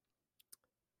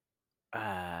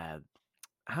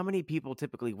many people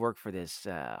typically work for this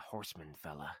horseman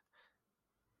fella?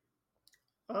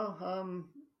 Oh,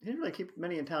 he didn't really keep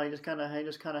many in town. He just kind of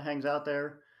hangs out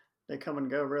there. They come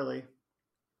and go, really.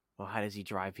 Well, how does he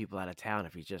drive people out of town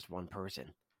if he's just one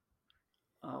person?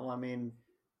 Well, I mean,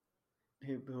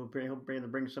 he'll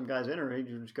bring some guys in, or he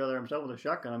just go there himself with a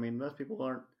shotgun. I mean, most people who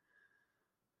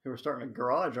are starting a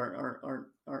garage aren't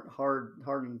hard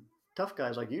and tough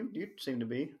guys like you seem to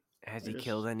be. Has he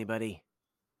killed anybody?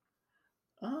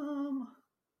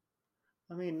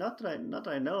 I mean, not that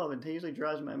I know of. And he usually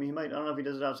drives. I mean, he might. I don't know if he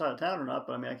does it outside of town or not.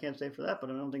 But I mean, I can't say for that. But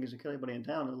I don't think he's killed anybody in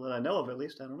town that I know of. At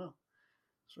least I don't know.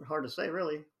 It's hard to say,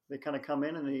 really. They kind of come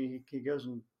in and he goes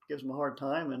and gives them a hard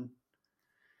time, and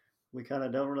we kind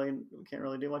of can't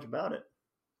really do much about it.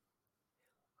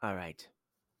 All right.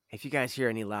 If you guys hear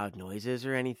any loud noises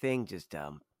or anything, just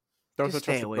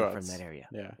stay away from that area.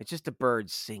 Yeah, it's just the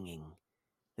birds singing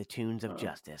the tunes of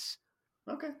justice.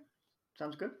 Okay,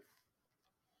 sounds good.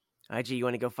 IG, you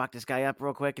want to go fuck this guy up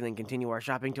real quick and then continue our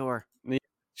shopping tour?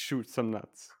 Shoot some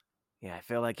nuts. Yeah, I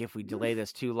feel like if we delay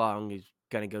this too long, he's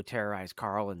gonna go terrorize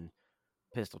Carl and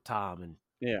Pistol Tom, and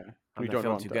I'm not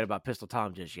feeling too good about Pistol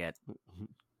Tom just yet.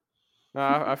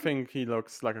 I think he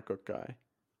looks like a good guy.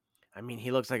 I mean,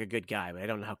 he looks like a good guy, but I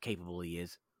don't know how capable he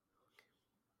is.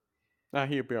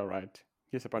 He'll be all right.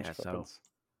 He has a bunch Yeah, of so weapons.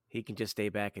 he can just stay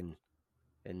back and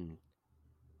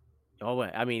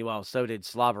I mean, well, so did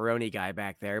Slaveroni guy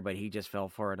back there, but he just fell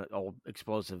for an old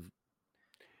explosive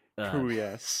True,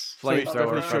 yes. So he's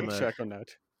flamethrower definitely from should check on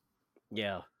that.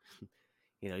 yeah.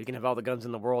 You can have all the guns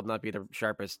in the world, not be the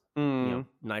sharpest,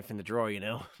 knife in the drawer.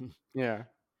 Yeah.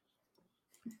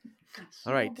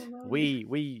 All right,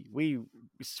 we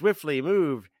swiftly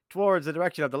move towards the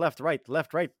direction of the left, right,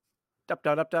 up,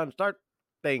 down, start.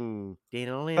 Bing.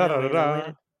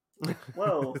 Da-da-da-da.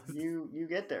 Whoa, you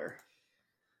get there.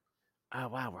 Oh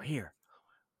wow, we're here.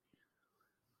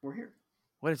 We're here.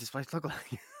 What does this place look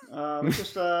like? It's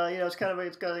just it's kind of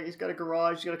he's got a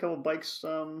garage. He's got a couple of bikes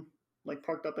like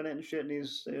parked up in it and shit. And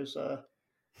there's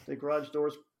the garage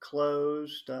door's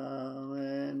closed.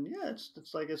 And yeah, it's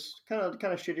kind of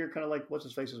shittier. Kind of like what's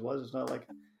his face's was.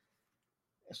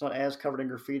 It's not as covered in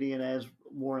graffiti and as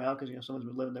worn out because someone's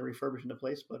been living there refurbishing the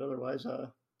place. But otherwise,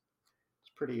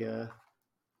 it's pretty Is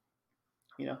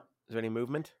there any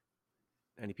movement?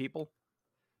 Any people?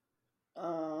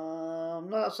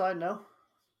 Not outside, no.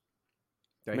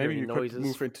 Do I Maybe hear you any noises? could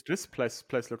move into this place.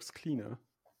 Place looks cleaner.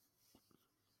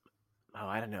 Oh,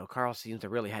 I don't know. Carl seems to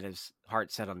really had his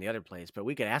heart set on the other place, but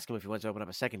we could ask him if he wants to open up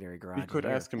a secondary garage. We could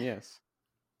ask him, yes.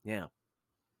 Yeah.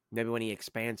 Maybe when he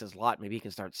expands his lot, maybe he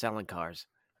can start selling cars.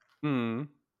 Hmm.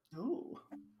 Ooh.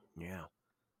 Yeah.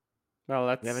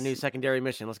 Well, We have a new secondary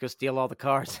mission. Let's go steal all the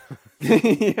cars.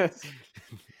 Yes.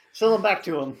 Sell them back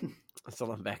to him. Sell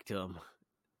them back to him.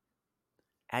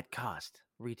 At cost.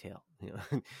 Retail.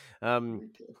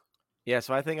 Yeah,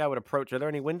 so I think I would approach. Are there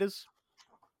any windows?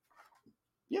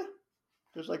 Yeah.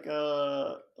 There's like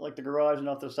the garage, and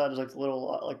off the side there's like the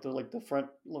little the front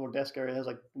little desk area has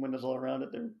like windows all around it.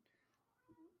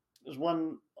 There's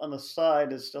one on the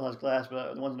side that still has glass,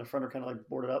 but the ones in the front are kind of like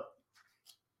boarded up.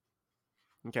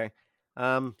 Okay.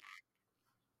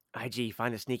 IG,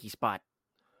 find a sneaky spot.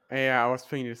 Yeah, I was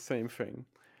thinking the same thing.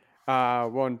 I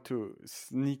want to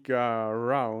sneak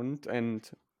around and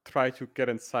try to get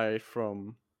inside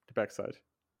from the backside.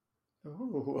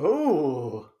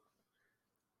 Oh.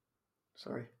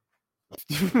 Sorry.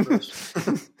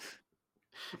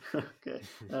 Okay.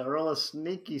 Roll a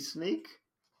sneaky sneak.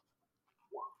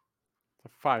 A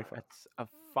 5. That's a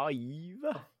 5.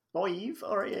 5.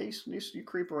 All right, yeah, you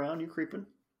creep around. You creeping.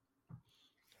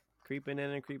 Creeping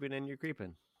in and creeping in, you're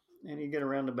creeping. And you get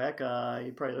around the back.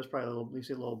 There's probably you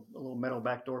see a little metal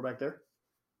back door back there.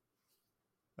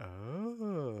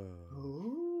 Oh.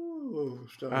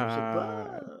 Stars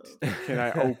above. Can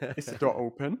I open? Is the door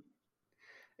open?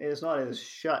 It's not. It's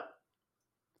shut.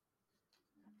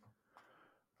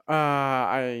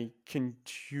 I can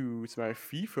choose my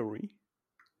thievery.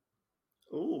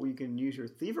 Oh, you can use your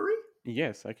thievery?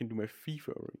 Yes, I can do my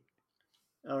thievery.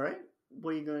 All right.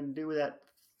 What are you going to do with that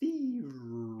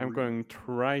thievery? I'm going to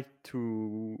try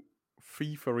to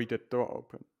thievery the door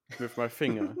open with my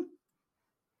finger.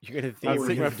 You're going to I'll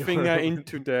stick my finger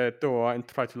into the door and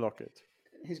try to lock it.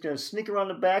 He's going to sneak around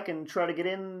the back and try to get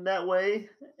in that way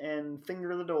and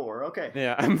finger the door. Okay.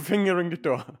 Yeah, I'm fingering the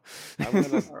door.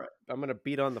 I'm gonna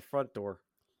beat on the front door.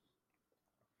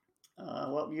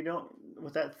 Well, you don't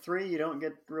with that 3. You don't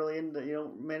get really into. You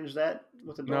don't manage that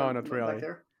with the door. No, not back really.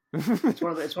 there. It's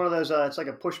one of those. It's like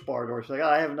a push bar door. It's like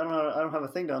I don't have a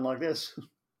thing to unlock this.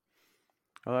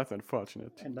 Oh, that's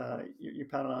unfortunate. And you're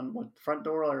pounding on what, the front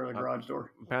door or the garage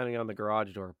door? I'm pounding on the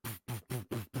garage door.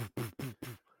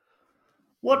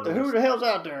 Who the hell's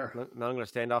out there? Now I'm going to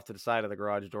stand off to the side of the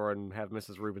garage door and have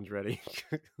Mrs. Rubens ready.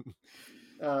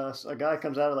 So a guy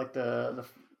comes out of like the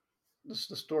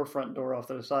storefront door off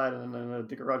to the side, and then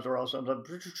the garage door also comes up.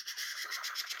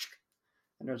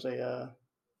 And there's a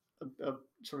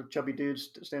sort of chubby dude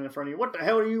standing in front of you. What the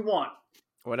hell do you want?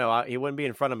 Well, no, he wouldn't be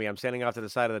in front of me. I'm standing off to the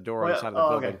side of the door on the side of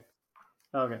the building.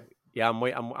 Okay. Yeah,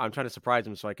 I'm trying to surprise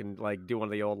him so I can like do one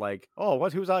of the old like, oh,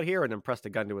 who's out here, and then press the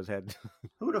gun to his head.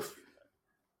 Who the?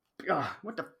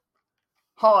 What the?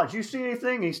 Hodge, you see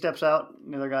anything? He steps out.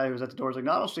 And the other guy who's at the door is like,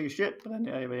 no, I don't see shit. But then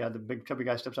the big chubby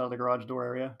guy steps out of the garage door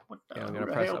area. What the?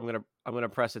 Yeah, hell? I'm gonna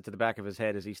press it to the back of his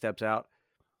head as he steps out.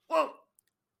 Whoa!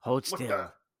 Hold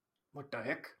still. What the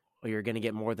heck? Or you're gonna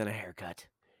get more than a haircut.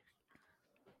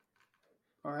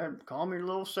 All right, calm your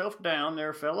little self down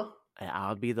there, fella.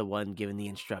 I'll be the one giving the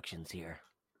instructions here.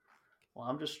 Well,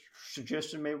 I'm just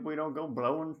suggesting maybe we don't go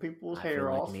blowing people's I hair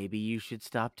feel like off. maybe you should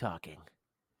stop talking.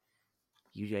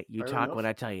 You Fair talk enough. when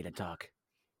I tell you to talk.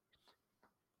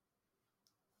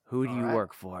 Who do you Alright.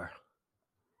 work for?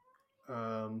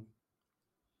 The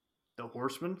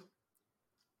Horseman.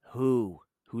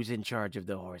 Who's in charge of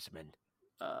the horsemen?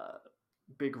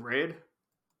 Big Red.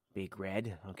 Big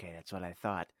Red? Okay, that's what I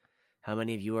thought. How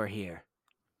many of you are here?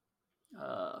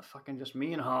 Fucking just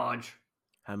me and Hodge.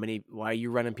 Why are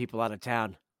you running people out of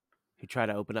town who try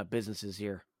to open up businesses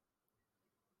here?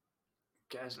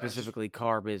 Guys, Specifically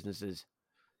car businesses.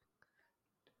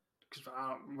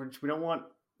 because we don't want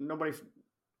nobody.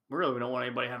 Really, we don't want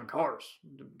anybody having cars.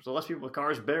 So less people with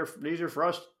cars, easier for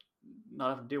us not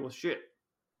have to deal with shit.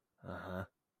 Uh-huh.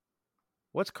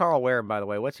 What's Carl wearing, by the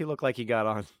way? What's he look like he got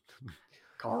on?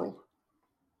 Carl?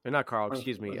 Or not Carl,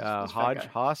 excuse me. This Hodge? fat guy.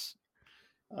 Haas?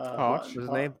 Hodge? What's his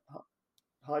name?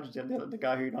 Hodge, the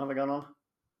guy who you don't have a gun on.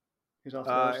 He's off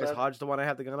the other Is side. Hodge the one I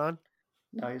have the gun on?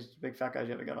 No, he's the big fat guy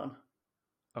you have a gun on.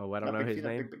 Oh, I don't know his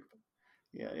name.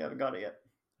 Yeah, you haven't got it yet.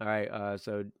 All right.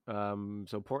 So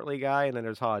portly guy, and then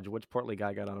there's Hodge. What's portly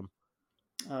guy got on him?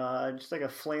 Just like a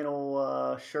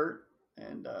flannel shirt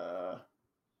and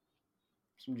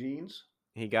some jeans.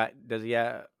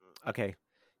 Okay.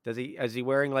 Is he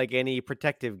wearing like any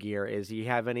protective gear? Is he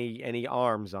have any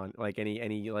arms on, like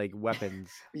any like weapons?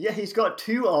 Yeah, he's got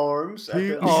 2 arms.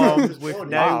 Two arms with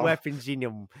no weapons in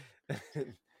them.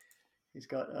 He's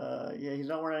got he's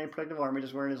not wearing any protective armor. He's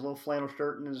just wearing his little flannel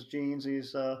shirt and his jeans.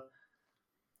 I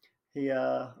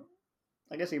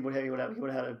guess he would have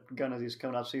had a gun as he's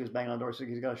coming out. So he was banging on the door. So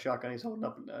he's got a shotgun. He's holding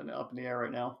up in the air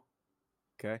right now.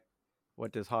 Okay,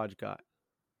 what does Hodge got?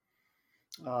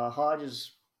 Hodge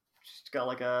he's got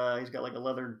like a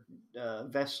leather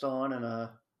vest on and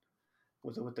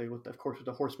with of course with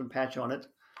the horseman patch on it,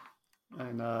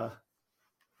 and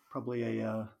probably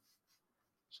a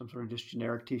some sort of just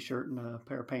generic t-shirt and a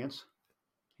pair of pants.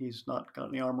 He's not got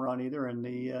any armor on either, and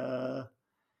he's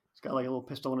got like a little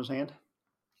pistol in his hand.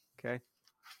 Okay.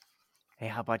 Hey,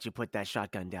 how about you put that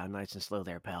shotgun down nice and slow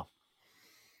there, pal?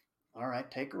 All right,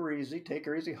 take her easy,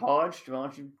 Hodge. Why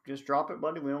don't you just drop it,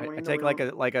 buddy? We don't. I take like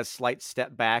a slight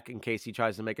step back in case he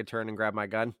tries to make a turn and grab my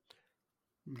gun.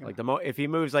 Okay. Like if he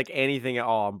moves like anything at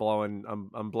all, I'm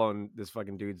blowing this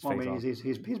fucking dude's face off.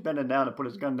 He's bending down to put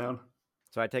his gun down.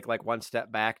 So I take like one step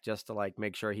back just to like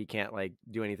make sure he can't like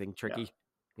do anything tricky. Yeah.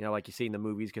 You know, like you see in the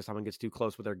movies because someone gets too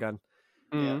close with their gun.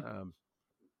 Mm-hmm.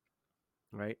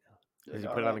 Right? Does he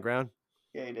put it on the ground?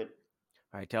 Yeah, he did.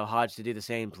 All right, tell Hodge to do the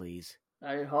same, please.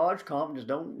 Hey, Hodge, calm. Just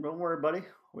don't worry, buddy.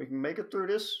 We can make it through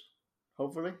this.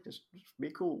 Hopefully, just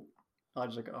be cool.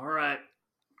 Hodge's like, all right.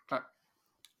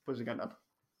 Puts the gun up.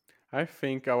 I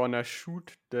think I wanna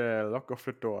shoot the lock of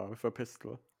the door with a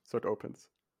pistol so it opens.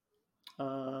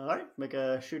 All right, make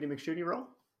a shooty McShooty roll.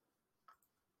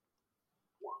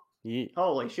 Yeah.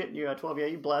 Holy shit! You got 12. Yeah,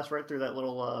 you blast right through that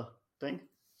little thing.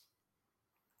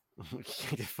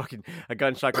 Fucking a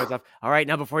gunshot goes off. All right,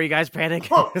 now before you guys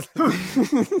panic. All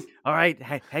right,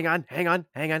 hey, hang on.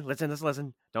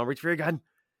 Listen. Don't reach for your gun.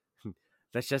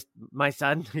 That's just my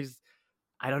son.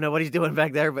 I don't know what he's doing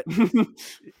back there, but IG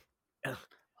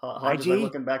like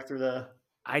looking back through the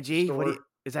IG. Store.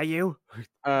 Is that you?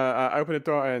 I open the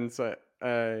door and say,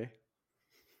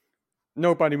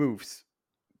 "Nobody moves.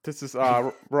 This is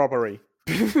a robbery."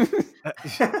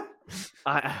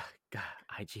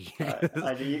 IG.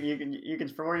 You can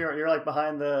from where you're like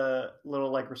behind the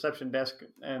little like reception desk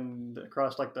and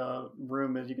across like the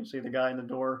room as you can see the guy in the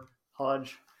door,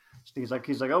 Hodge. He's like,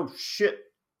 oh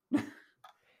shit.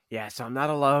 Yeah, so I'm not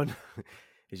alone.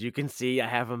 As you can see, I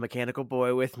have a mechanical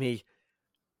boy with me.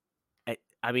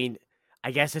 I mean,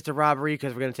 I guess it's a robbery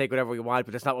because we're gonna take whatever we want,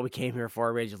 but that's not what we came here for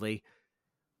originally.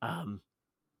 But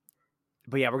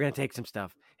yeah, we're gonna take some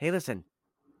stuff. Hey, listen.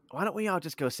 Why don't we all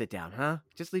just go sit down, huh?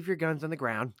 Just leave your guns on the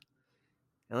ground,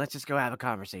 and let's just go have a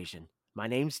conversation. My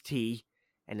name's T,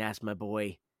 and that's my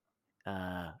boy,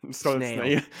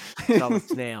 Snail. Solid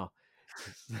Snail.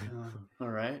 All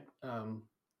right.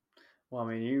 Well, I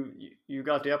mean, you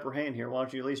got the upper hand here. Why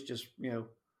don't you at least just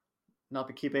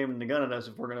not keep aiming the gun at us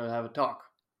if we're gonna have a talk?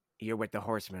 You're with the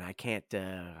horseman. I can't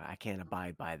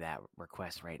abide by that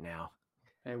request right now.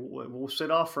 Hey, we'll sit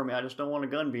off for me. I just don't want a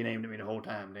gun being aimed at me the whole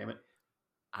time. Damn it.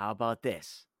 How about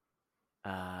this?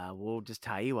 We'll just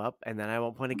tie you up, and then I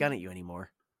won't point a gun at you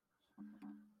anymore.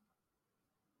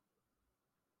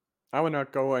 I wanna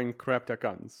go and grab their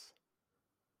guns.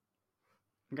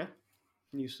 Okay.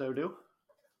 You so do.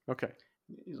 Okay.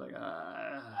 He's like,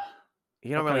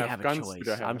 You don't really have a choice.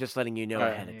 I'm just letting you know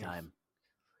ahead of time.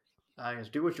 I guess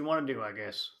do what you want to do, I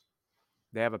guess.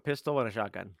 They have a pistol and a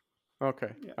shotgun.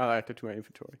 Okay. Yeah. I'll add it to my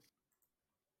inventory.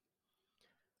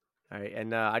 All right,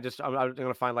 and I'm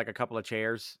gonna find like a couple of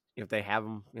chairs if they have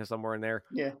them, somewhere in there.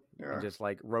 Yeah, and just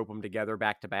like rope them together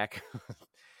back to back,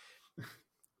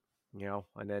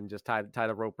 and then just tie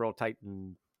the rope real tight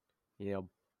and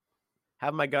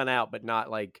have my gun out, but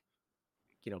not like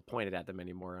point it at them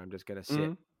anymore. I'm just gonna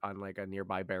sit on like a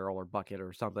nearby barrel or bucket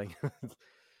or something.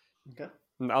 Okay.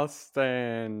 And I'll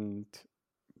stand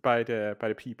by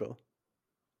the people.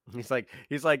 He's like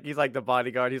the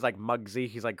bodyguard. He's like Muggsy.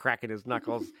 He's like cracking his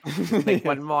knuckles. Just make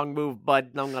one wrong move, bud,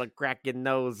 and I'm gonna crack your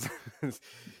nose.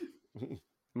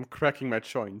 I'm cracking my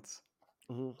joints.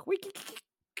 I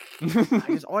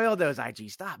just oiled those, IG.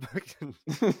 Stop.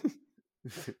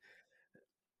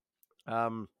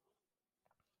 All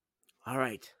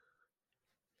right.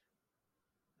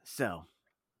 So,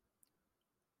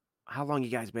 how long you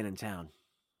guys been in town?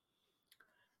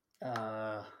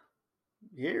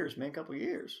 Years, man, a couple of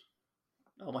years.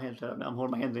 Oh, my hands tied up now. I'm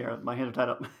holding my hands there. My hands are tied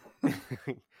up.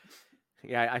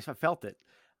 Yeah, I felt it.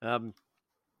 All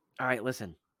right,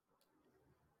 listen.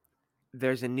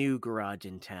 There's a new garage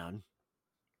in town,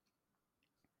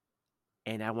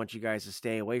 and I want you guys to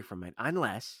stay away from it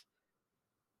unless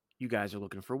you guys are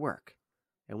looking for work.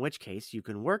 In which case, you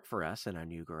can work for us in our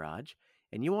new garage,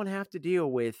 and you won't have to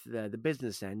deal with the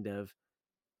business end of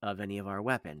any of our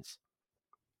weapons.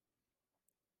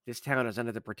 This town is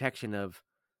under the protection of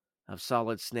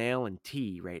Solid Snail and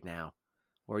T right now,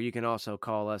 or you can also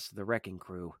call us the Recking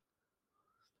Crew.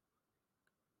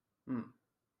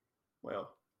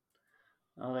 Well,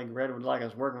 I don't think Red would like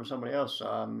us working with somebody else,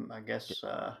 so I guess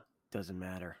Doesn't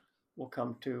matter. We'll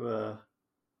come to a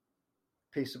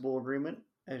peaceable agreement,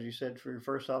 as you said, for your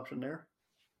first option there.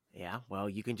 Yeah, well,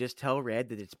 you can just tell Red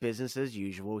that it's business as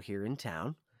usual here in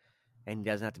town, and he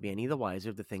doesn't have to be any the wiser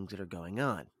of the things that are going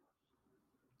on.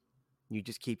 You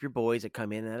just keep your boys that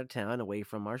come in and out of town away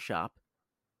from our shop,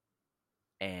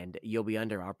 and you'll be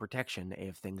under our protection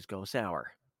if things go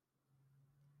sour.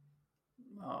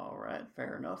 All right,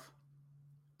 fair enough.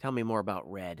 Tell me more about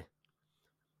Red.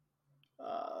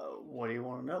 What do you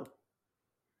want to know?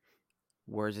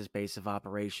 Where's his base of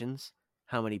operations?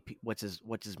 How many? What's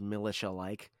his militia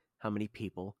like? How many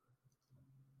people?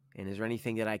 And is there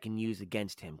anything that I can use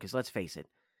against him? Because let's face it,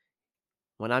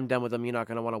 when I'm done with him, you're not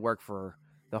going to want to work for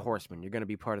the Horsemen. You're going to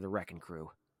be part of the Recking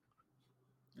Crew.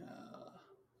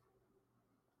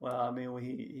 Well, I mean,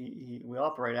 we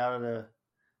operate out of the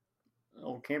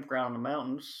old campground in the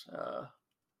mountains. I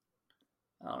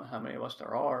don't know how many of us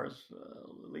there are. It's,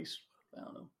 at least, I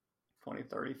don't know, 20,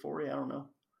 30, 40, I don't know.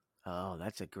 Oh,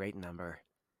 that's a great number.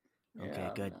 Okay,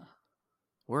 Yeah, good.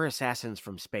 We're assassins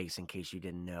from space, in case you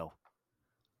didn't know.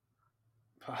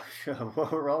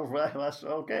 That's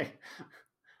okay,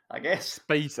 I guess.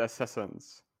 Space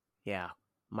assassins. Yeah,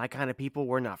 my kind of people,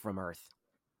 we're not from Earth.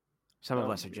 Some of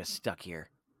us are just stuck here.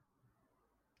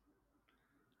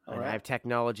 And I have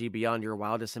technology beyond your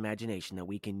wildest imagination that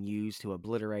we can use to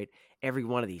obliterate every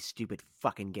one of these stupid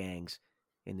fucking gangs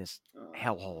in this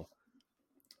hellhole.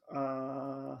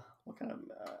 What kind of?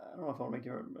 I don't know if I want to make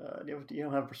you. You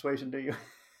don't have persuasion, do you?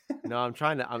 No, I'm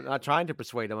not trying to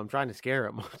persuade them. I'm trying to scare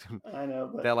them. I know,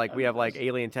 but they're like, we have like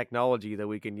alien technology that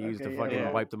we can use to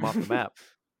fucking wipe them off the map.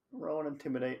 Roll and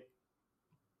intimidate.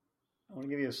 I want to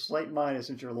give you a slight minus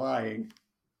since you're lying.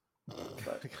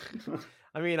 But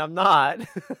I mean, I'm not.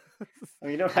 I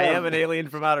mean, I am an alien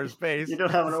from outer space. You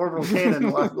don't have an orbital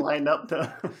cannon lined up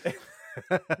to.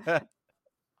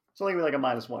 It's only like a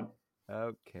 -1.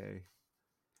 Okay.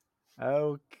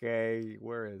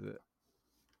 Where is it?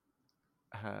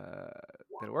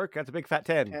 Did it work? That's a big fat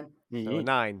 10. 10. So a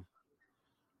 9.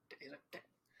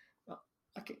 Well,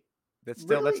 okay. That's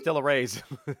still a raise.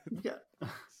 Yeah.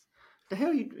 The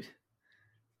hell you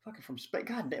fucking from space?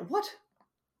 God damn! What?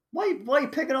 Why you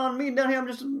picking on me down here? I'm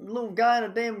just a little guy in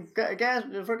a damn gas.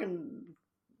 Freaking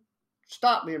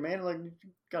stop me, man! Like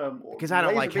got a. Because I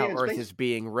don't like how Earth is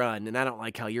being run, and I don't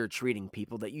like how you're treating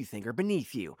people that you think are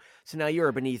beneath you. So now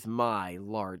you're beneath my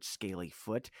large, scaly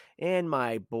foot, and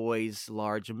my boy's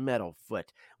large metal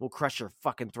foot. We'll crush your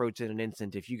fucking throats in an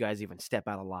instant if you guys even step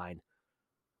out of line.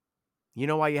 You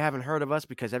know why you haven't heard of us?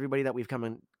 Because everybody that we've come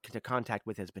into contact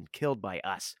with has been killed by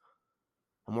us.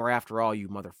 And we're after all you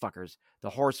motherfuckers. The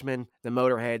Horsemen, the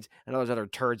Motorheads, and those other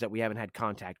turds that we haven't had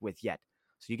contact with yet.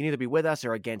 So you can either be with us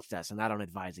or against us, and I don't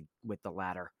advise with the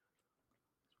latter.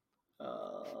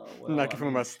 Not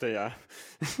from us, yeah.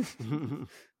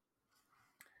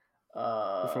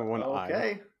 From one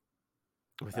eye.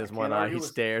 With his one eye, he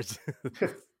stares.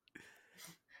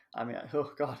 I mean,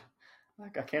 oh God. I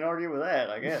can't argue with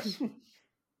that, I guess.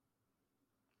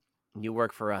 You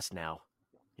work for us now.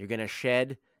 You're going to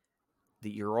shed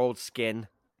your old skin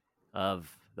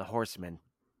of the Horsemen,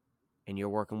 and you're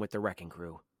working with the Recking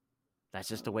Crew. That's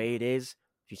just the way it is.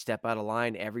 If you step out of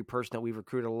line, every person that we've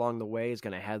recruited along the way is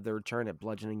going to have their turn at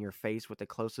bludgeoning your face with the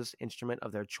closest instrument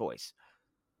of their choice.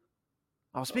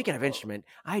 Oh, speaking of instrument,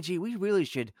 IG, we really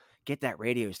should get that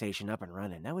radio station up and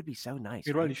running. That would be so nice,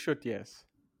 You right? really should, yes.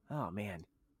 Oh, man.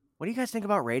 What do you guys think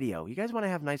about radio? You guys want to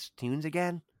have nice tunes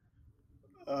again?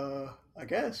 I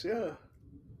guess, yeah.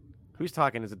 Who's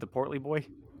talking? Is it the portly boy?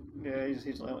 Yeah, he's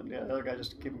the other guy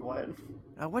just keeping quiet.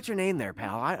 What's your name there,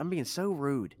 pal? I'm being so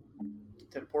rude.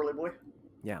 Ted Portly boy?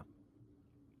 Yeah.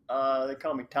 They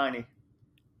call me Tiny.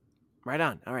 Right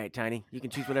on. All right, Tiny. You can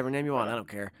choose whatever name you want. I don't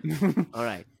care. All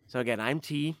right. So again, I'm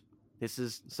T. This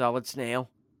is Solid Snail,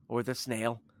 or the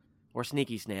Snail, or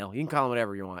Sneaky Snail. You can call him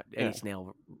whatever you want. Any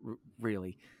snail,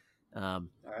 really. All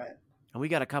right. And we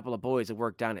got a couple of boys that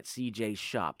work down at CJ's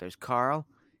shop. There's Carl,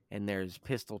 and there's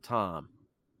Pistol Tom.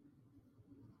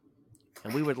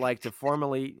 And we would like to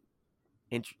formally...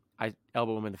 I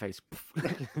elbow him in the face.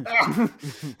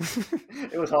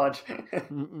 It was Hodge.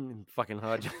 Fucking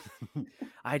Hodge.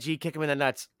 IG, kick him in the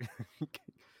nuts.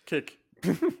 Kick.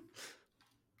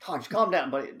 Hodge, calm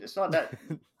down, buddy. It's not that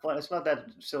fun. It's not that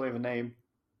silly of a name.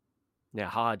 Yeah,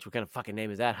 Hodge. What kind of fucking name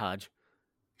is that, Hodge?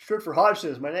 Short for Hodge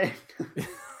is my name.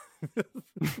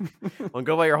 Well,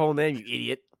 go by your whole name, you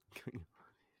idiot.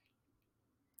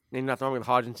 Ain't nothing wrong with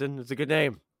Hodgkinson. It's a good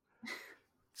name.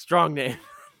 Strong name.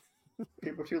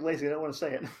 People are too lazy. They don't want to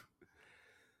say it.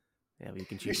 Yeah, but you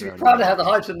can choose. You should your be own proud to name. have the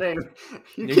Hodgson name.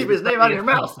 You keep his name out of your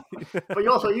mouth, but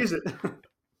you also use it.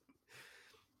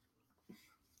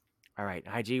 All right,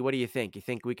 IG, what do you think? You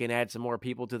think we can add some more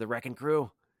people to the Recking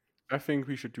crew? I think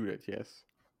we should do that, yes.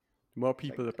 The more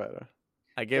people, the better.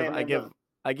 I give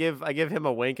him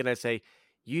a wink and I say,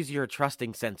 use your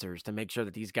trusting sensors to make sure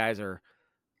that these guys are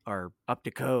up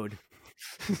to code.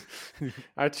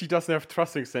 He doesn't have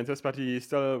trusting sensors, but he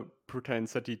still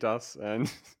pretends that he does,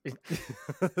 and he's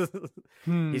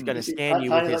going to scan you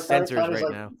with his sensors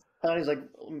right now. Tiny's like,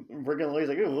 he's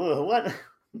like, ooh, what?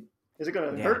 Is it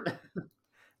going to hurt?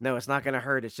 No, it's not going to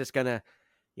hurt. It's just going to,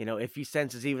 if he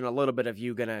senses even a little bit of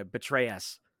you going to betray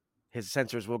us, his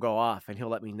sensors will go off and he'll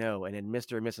let me know. And then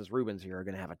Mr. and Mrs. Rubens here are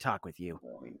going to have a talk with you. I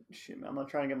mean, shit, man, I'm not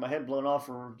trying to get my head blown off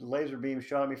or the laser beam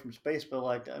shot at me from space, but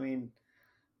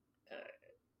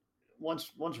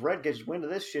once Red gets wind of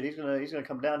this shit, he's gonna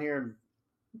come down here and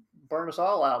burn us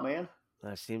all out, man.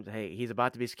 Hey, he's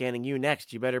about to be scanning you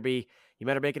next. You better make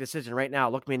a decision right now.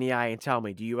 Look me in the eye and tell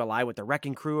me, do you ally with the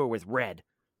Recking crew or with Red?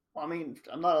 I mean,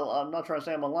 I'm not trying to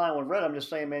say I'm aligned with Red. I'm just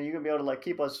saying, man, you're gonna be able to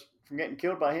keep us from getting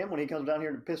killed by him when he comes down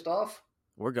here pissed off.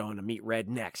 We're going to meet Red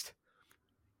next.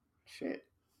 Shit.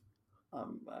 I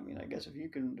guess if you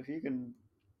can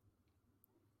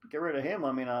get rid of him,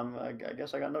 I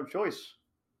guess I got no choice.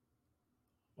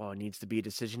 Well, it needs to be a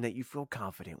decision that you feel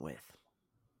confident with.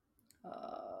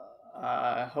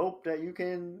 I hope that you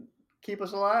can keep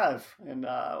us alive, and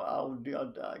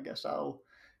I guess I'll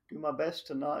do my best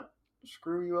to not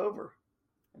screw you over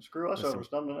and screw us over.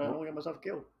 So I don't get myself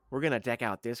killed. We're going to deck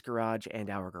out this garage and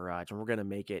our garage, and we're going to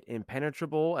make it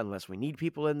impenetrable unless we need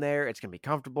people in there. It's going to be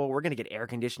comfortable. We're going to get air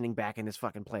conditioning back in this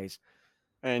fucking place.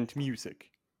 And music.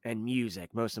 And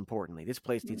music, most importantly. This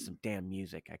place needs some damn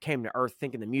music. I came to Earth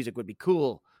thinking the music would be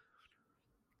cool.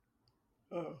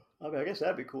 Oh, I guess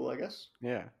that'd be cool, I guess.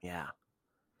 Yeah. Yeah.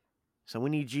 So we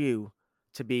need you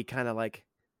to be kind of like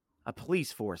a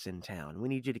police force in town. We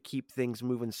need you to keep things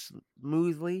moving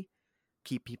smoothly,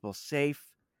 keep people safe,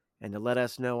 and to let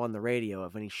us know on the radio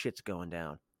if any shit's going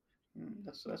down.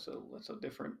 That's a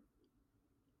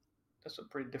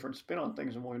pretty different spin on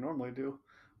things than what we normally do.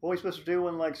 What are we supposed to do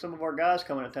when some of our guys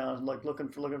come into town,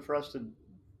 looking for us to,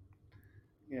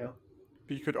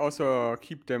 We could also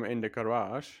keep them in the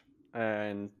garage,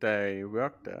 and they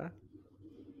work there.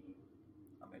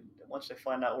 Once they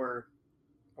find out are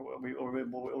we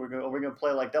going to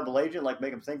play like double agent,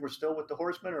 make them think we're still with the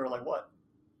Horsemen, or what?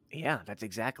 Yeah, that's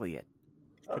exactly it.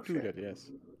 Could do that, yes.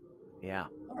 Yeah.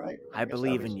 All right. I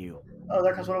believe in you. Oh,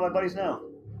 there comes one of my buddies now.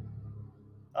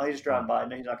 Oh, he's just driving by.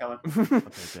 No, he's not coming. Okay,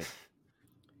 good.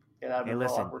 Yeah, hey,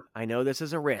 listen, I know this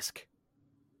is a risk,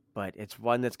 but it's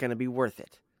one that's going to be worth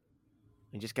it.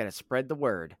 You just got to spread the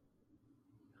word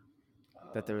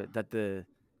that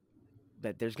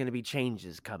there's going to be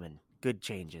changes coming, good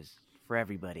changes for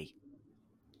everybody.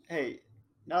 Hey,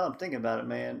 now that I'm thinking about it,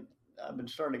 man, I've been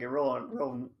starting to get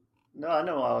rolling. No, I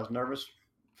know I was nervous.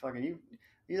 Fucking you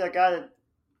that guy that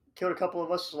killed a couple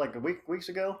of us weeks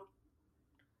ago?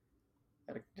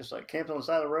 Just camped on the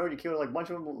side of the road. You killed a bunch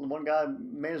of them. One guy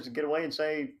managed to get away and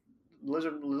say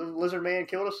lizard man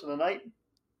killed us in the night.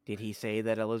 Did he say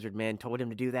that a lizard man told him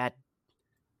to do that?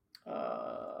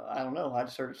 I don't know. I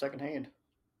just heard it secondhand.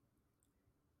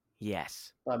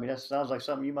 Yes. That sounds like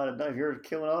something you might have done if you're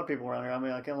killing other people around here.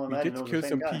 I can't imagine. We did kill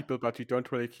some people, but we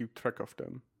don't really keep track of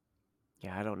them.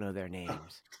 Yeah, I don't know their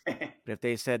names. But if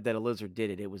they said that a lizard did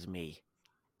it, it was me.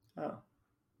 Oh,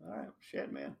 all right.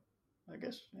 Shit, man. I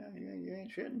guess you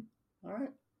ain't shitting. All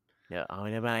right. Yeah, I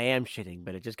mean, I am shitting,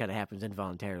 but it just kind of happens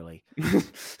involuntarily.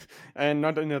 And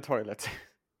not in the toilet.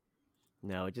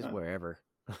 No, just Oh. wherever.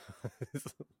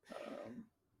 Um,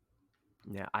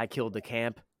 Yeah, I killed the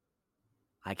camp.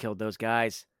 I killed those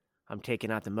guys. I'm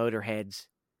taking out the motorheads.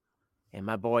 And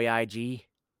my boy IG,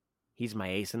 he's my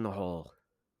ace in the hole.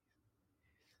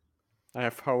 I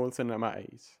have holes in my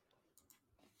eyes.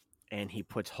 And he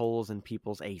puts holes in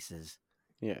people's aces.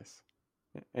 Yes.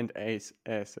 And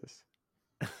asses.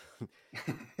 All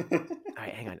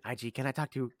right, hang on. IG, can I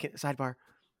talk to you? Sidebar.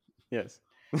 Yes.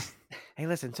 Hey,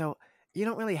 listen, so you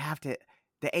don't really have to.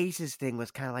 The aces thing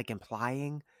was kind of like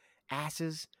implying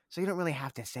asses. So you don't really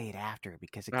have to say it after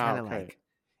because it kind of okay. like,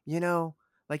 you know,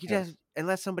 like you Yes. just,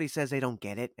 unless somebody says they don't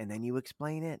get it and then you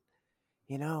explain it,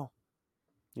 you know?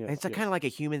 Yes. And it's kind of like a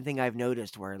human thing I've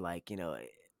noticed where, like, you know,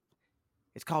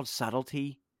 it's called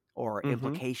subtlety or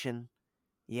implication.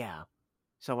 Yeah.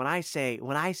 So when I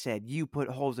said you put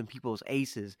holes in people's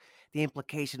aces, the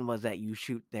implication was that you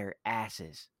shoot their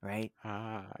asses, right?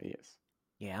 Yes.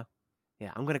 Yeah.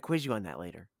 Yeah. I'm going to quiz you on that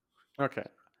later. Okay.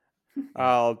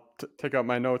 I'll take out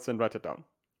my notes and write it down.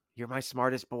 You're my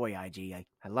smartest boy, IG.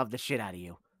 I love the shit out of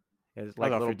you. It's I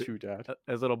like love little you too, Dad.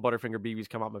 as little Butterfinger BBs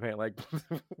come out my pant like.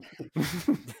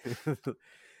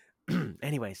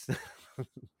 Anyways.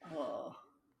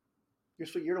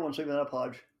 You're the one sweeping that up,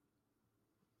 Hodge.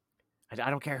 I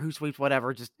don't care who sweeps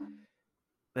whatever. Just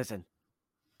listen.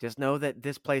 Just know that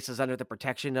this place is under the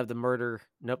protection of the murder.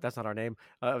 Nope, that's not our name.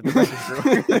 Of the Recking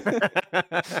crew.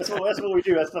 That's what we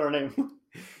do. That's not our name.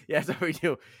 Yeah, that's what we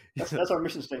do. That's our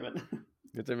mission statement.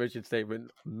 It's a mission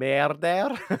statement.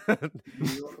 Murder.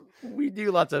 We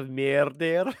do lots of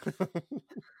murder.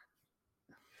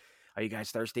 Are you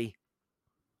guys thirsty?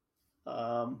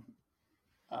 I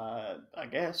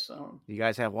guess. Do you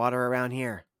guys have water around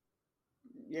here?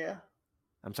 Yeah.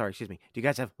 I'm sorry, excuse me. Do you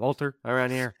guys have Walter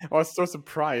around here? I was so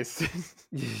surprised.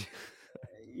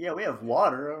 Yeah, we have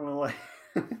water. I don't know why.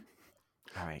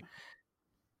 All right.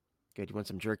 Good. You want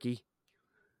some jerky?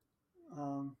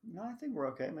 No, I think we're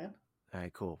okay, man. All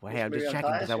right, cool. Well, Just hey, I'm maybe just checking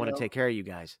untie because us, I want to take care of you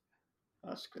guys.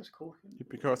 That's cool.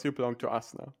 Because you belong to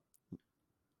us now.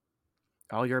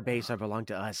 All your base are belong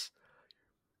to us.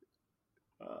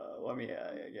 Well, I mean,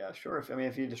 yeah, sure.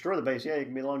 If you destroy the base, yeah, you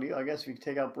can belong to you. I guess if you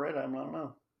take out Brett, I don't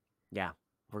know. Yeah,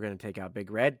 we're gonna take out Big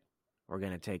Red. We're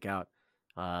gonna take out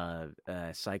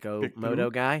Psycho Big Moto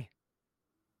Blue? guy.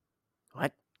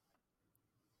 What?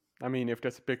 I mean, if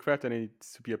there's a big red, then it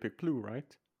needs to be a big blue,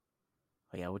 right?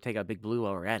 Oh, yeah, we'll take out Big Blue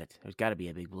while we're at it. There's got to be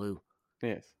a Big Blue.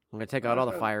 Yes. I'm gonna take out all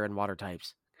the fire and water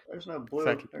types. There's no blue.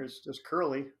 Exactly. There's just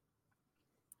Curly.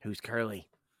 Who's Curly?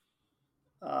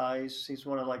 He's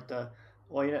one of like the.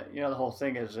 Well, you know the whole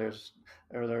thing is there's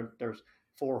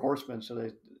 4 horsemen.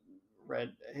 So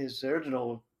his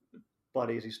original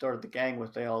buddies he started the gang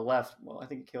with. They all left. Well, I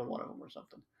think he killed one of them or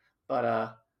something.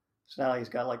 But so now he's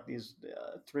got like these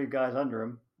 3 guys under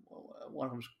him. One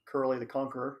of them's Curly the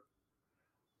Conqueror.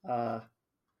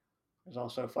 There's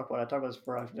also what I talked about this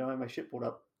before. I don't have my shit pulled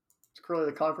up. It's Curly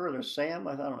the Conqueror. There's Sam.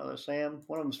 I don't know. There's Sam.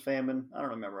 One of them's Famine. I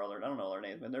don't remember I don't know their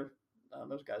names. Man,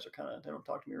 those guys are they don't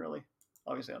talk to me really.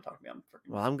 Obviously, they don't talk to me. I'm freaking.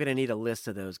 Well, I'm gonna need a list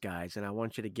of those guys, and I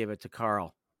want you to give it to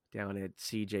Carl down at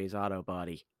CJ's Auto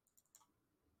Body.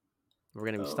 We're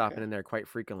gonna be stopping in there quite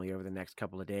frequently over the next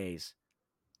couple of days,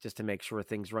 just to make sure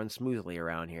things run smoothly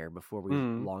around here before we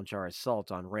launch our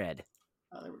assault on Red.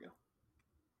 Oh, there we go.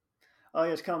 Oh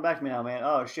yeah, it's coming back to me now, man.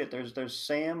 Oh shit, there's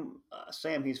Sam.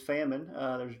 Sam, he's Famine.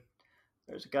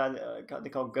 There's a guy they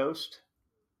call Ghost.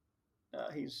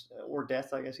 He's or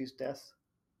Death. I guess he's Death.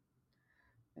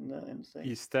 In the thing.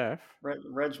 He's Death.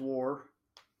 Red's War.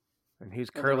 And who's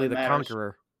Curly the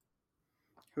Conqueror?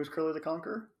 Who's Curly the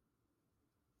Conqueror?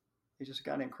 He's just a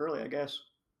guy named Curly, I guess.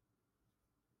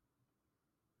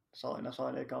 That's all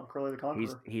I did call him, Curly the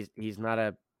Conqueror. He's not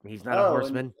a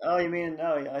horseman. You mean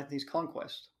he's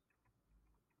Conquest.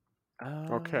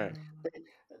 Okay.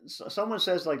 Someone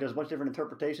says like there's a bunch of different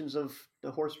interpretations of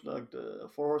the 4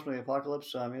 horsemen of the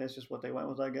apocalypse. So, I mean, it's just what they went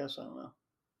with, I guess. I don't know.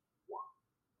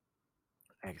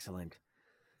 Excellent.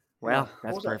 Well,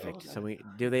 that's perfect. So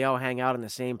do they all hang out in the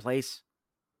same place?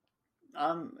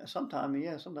 Sometimes,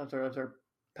 yeah. Sometimes they're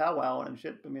powwowing and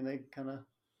shit. I mean, they kind of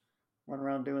run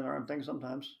around doing their own thing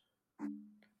sometimes.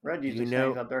 Red usually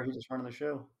stands up there. He's just running the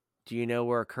show. Do you know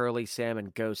where Curly, Sam,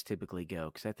 and Ghost typically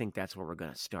go? Because I think that's where we're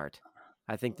going to start.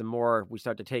 I think the more we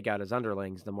start to take out his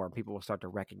underlings, the more people will start to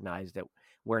recognize that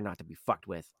we're not to be fucked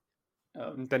with.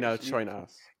 Then they'll join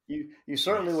us. You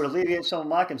certainly would alleviate some of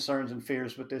my concerns and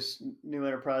fears with this new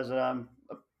enterprise that I'm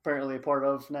apparently a part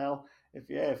of now.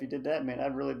 If you did that, man,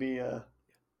 I'd really be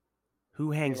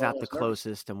Who be a hangs lot out the less nervous.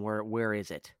 closest, and where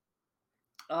is it?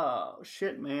 Oh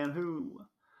shit, man. Who?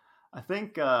 I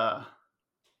think what's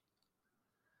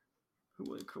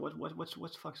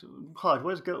fucks Hodge?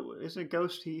 What is go? Is it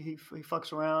Ghost? He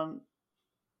fucks around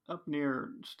up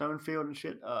near Stonefield and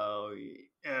shit. Oh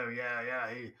yeah.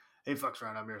 He fucks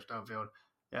around up near Stonefield.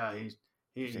 Yeah,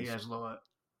 he has a little.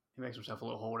 He makes himself a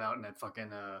little holdout in that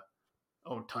fucking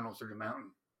old tunnel through the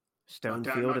mountain.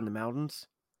 Stonefield in the mountains?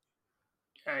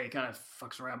 Yeah, he kind of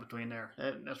fucks around between there.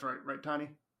 That's right, Tiny.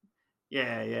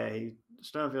 Yeah.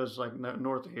 Stonefield's like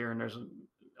north of here, and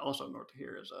also north of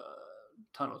here is a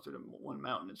tunnel through the one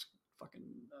mountain. It's fucking.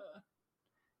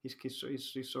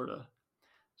 He's sort of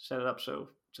set it up so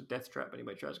it's a death trap.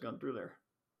 Anybody tries going through there.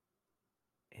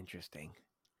 Interesting.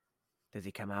 Does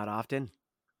he come out often?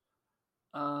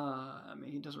 I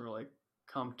mean, he doesn't really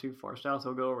come too far south.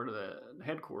 He'll go over to the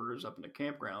headquarters up in the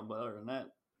campground, but other than that,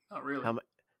 not really.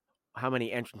 How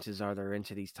many entrances are there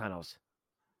into these tunnels?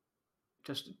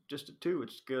 Just the two.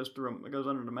 It goes through. It goes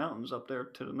under the mountains up there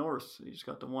to the north. He's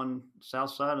got the one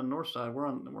south side and north side. We're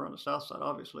on the south side,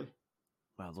 obviously.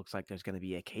 Well, it looks like there's going to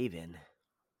be a cave in.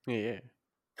 Yeah.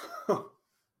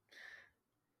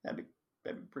 that'd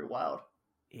be pretty wild.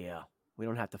 Yeah. We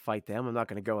don't have to fight them. I'm not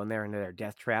going to go in there into their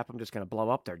death trap. I'm just going to blow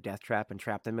up their death trap and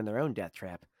trap them in their own death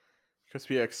trap. Because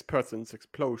we are experts in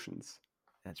explosions.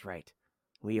 That's right.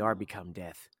 We are become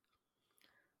death.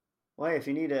 Well, hey, if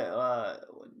you need a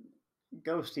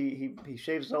Ghost, he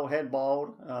shaves his whole head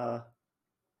bald.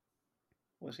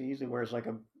 He usually wears like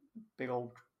a big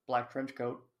old black trench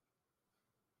coat.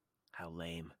 How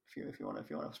lame. If you want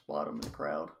to spot him in the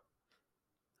crowd.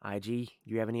 IG, do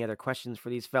you have any other questions for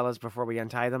these fellas before we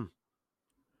untie them?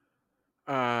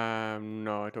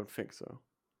 No, I don't think so.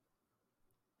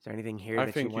 Is there anything here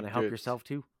that you want to help yourself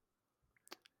to?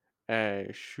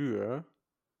 Sure.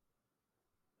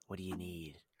 What do you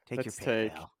need? Let's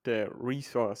take the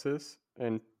resources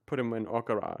and put them in our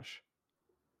garage.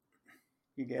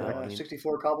 You get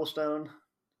 64 cobblestone,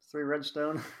 3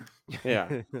 redstone.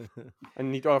 Yeah. I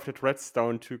need all of that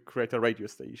redstone to create a radio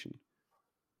station.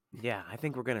 Yeah, I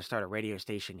think we're going to start a radio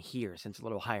station here since it's a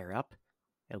little higher up.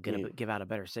 It'll give out a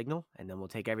better signal, and then we'll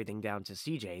take everything down to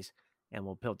CJ's, and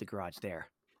we'll build the garage there.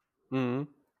 Mm-hmm.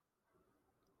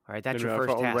 All right, that's your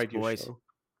first task, boys. Show.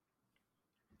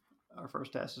 Our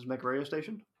first task is make a radio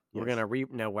station? We're going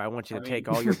to I want you to take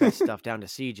all your best stuff down to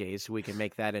CJ's so we can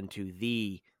make that into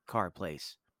the car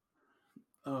place.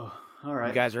 Oh, all right.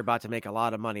 You guys are about to make a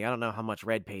lot of money. I don't know how much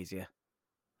Red pays you.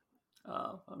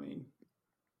 I mean,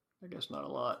 I guess not a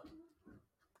lot.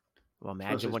 Well,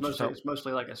 imagine it's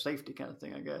mostly like a safety kind of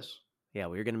thing, I guess. Yeah,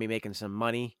 well, you're going to be making some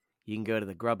money. You can go to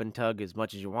the grub and tug as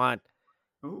much as you want.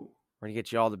 Ooh. We're going to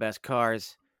get you all the best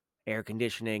cars, air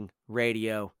conditioning,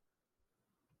 radio.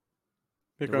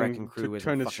 We're going to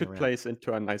turn this shit place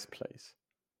into a nice place.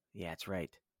 Yeah, that's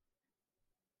right.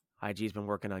 IG's been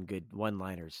working on good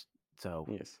one-liners, so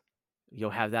yes,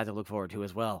 you'll have that to look forward to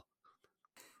as well.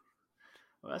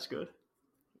 Well, that's good.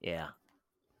 Yeah.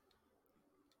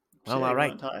 Well, all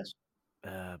right.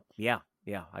 Yeah,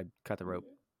 I cut the rope.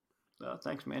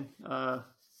 Thanks, man. You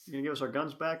gonna give us our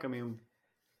guns back? I mean,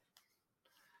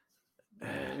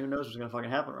 who knows what's gonna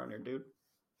fucking happen around here, dude?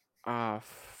 I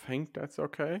think that's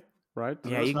okay, right?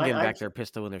 Yeah, you can give them back their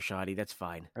pistol and their shotty. That's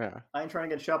fine. Yeah. I ain't trying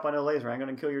to get shot by no laser. I ain't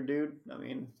gonna kill your dude. I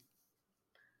mean,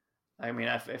 if I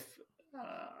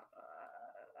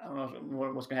don't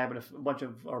know what's gonna happen if a bunch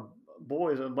of our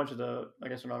boys, I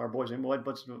guess they're not our boys anymore,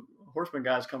 but the horseman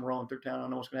guys come rolling through town. I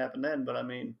don't know what's gonna happen then, but I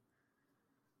mean,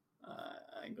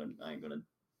 I ain't gonna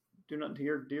do nothing to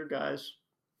your guys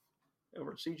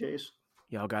over at CJ's.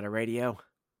 Y'all got a radio?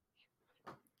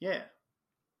 Yeah.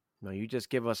 No, you just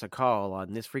give us a call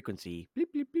on this frequency, bleep,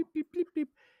 bleep, bleep, bleep, bleep,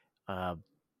 bleep.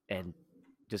 And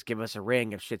just give us a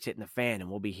ring if shit's hitting the fan, and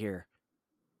we'll be here.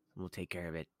 And we'll take care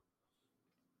of it.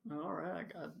 All right,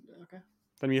 okay.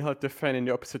 Then we hold the fan in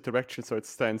the opposite direction so it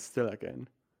stands still again.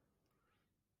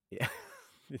 Yeah,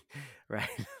 right.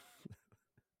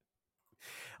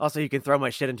 Also, you can throw my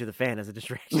shit into the fan as a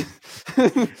distraction.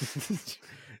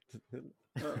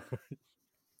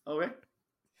 Okay.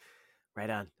 Right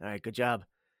on. All right, good job.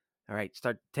 All right,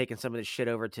 start taking some of this shit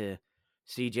over to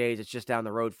CJ's. It's just down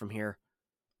the road from here.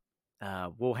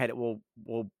 We'll head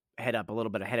up a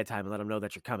little bit ahead of time and let them know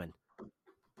that you're coming.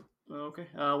 Okay.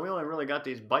 We only really got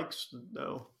these bikes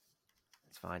though.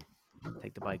 It's fine.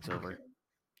 Take the bikes over.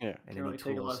 Yeah. And can't really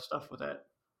take a lot of stuff with that.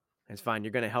 It's fine.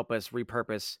 You're going to help us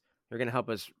repurpose. You're going to help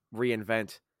us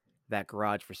reinvent that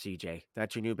garage for CJ.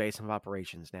 That's your new base of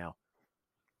operations now.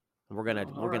 And we're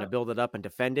gonna build it up and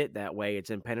defend it. That way, it's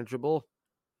impenetrable.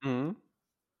 Mm-hmm.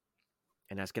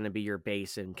 And that's going to be your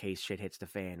base in case shit hits the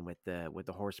fan with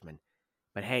the horsemen.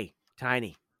 But hey,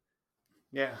 Tiny,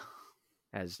 Yeah.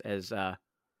 as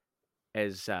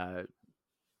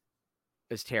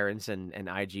Terrence and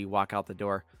IG walk out the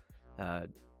door,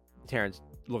 Terrence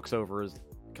looks over his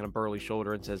kind of burly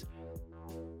shoulder and says,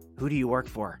 "Who do you work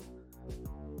for?"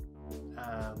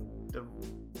 The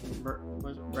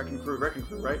Recking crew,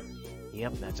 right?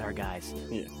 Yep, that's our guys.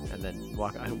 Yeah. And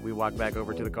then we walk back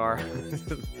over to the car.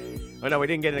 Oh no, we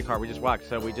didn't get in the car. We just walked.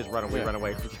 So we just run away.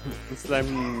 And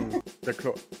slam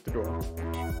the door.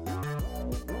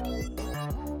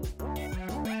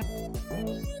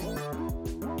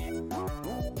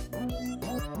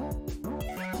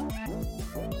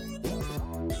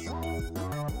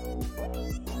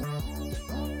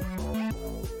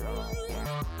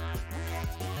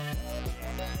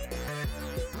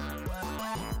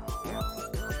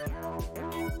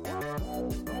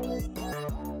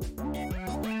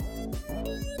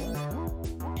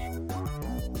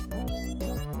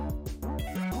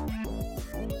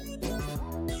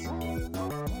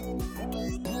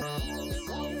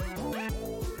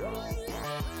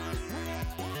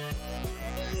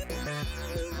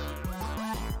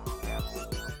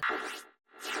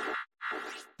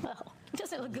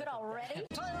 Does it look good already?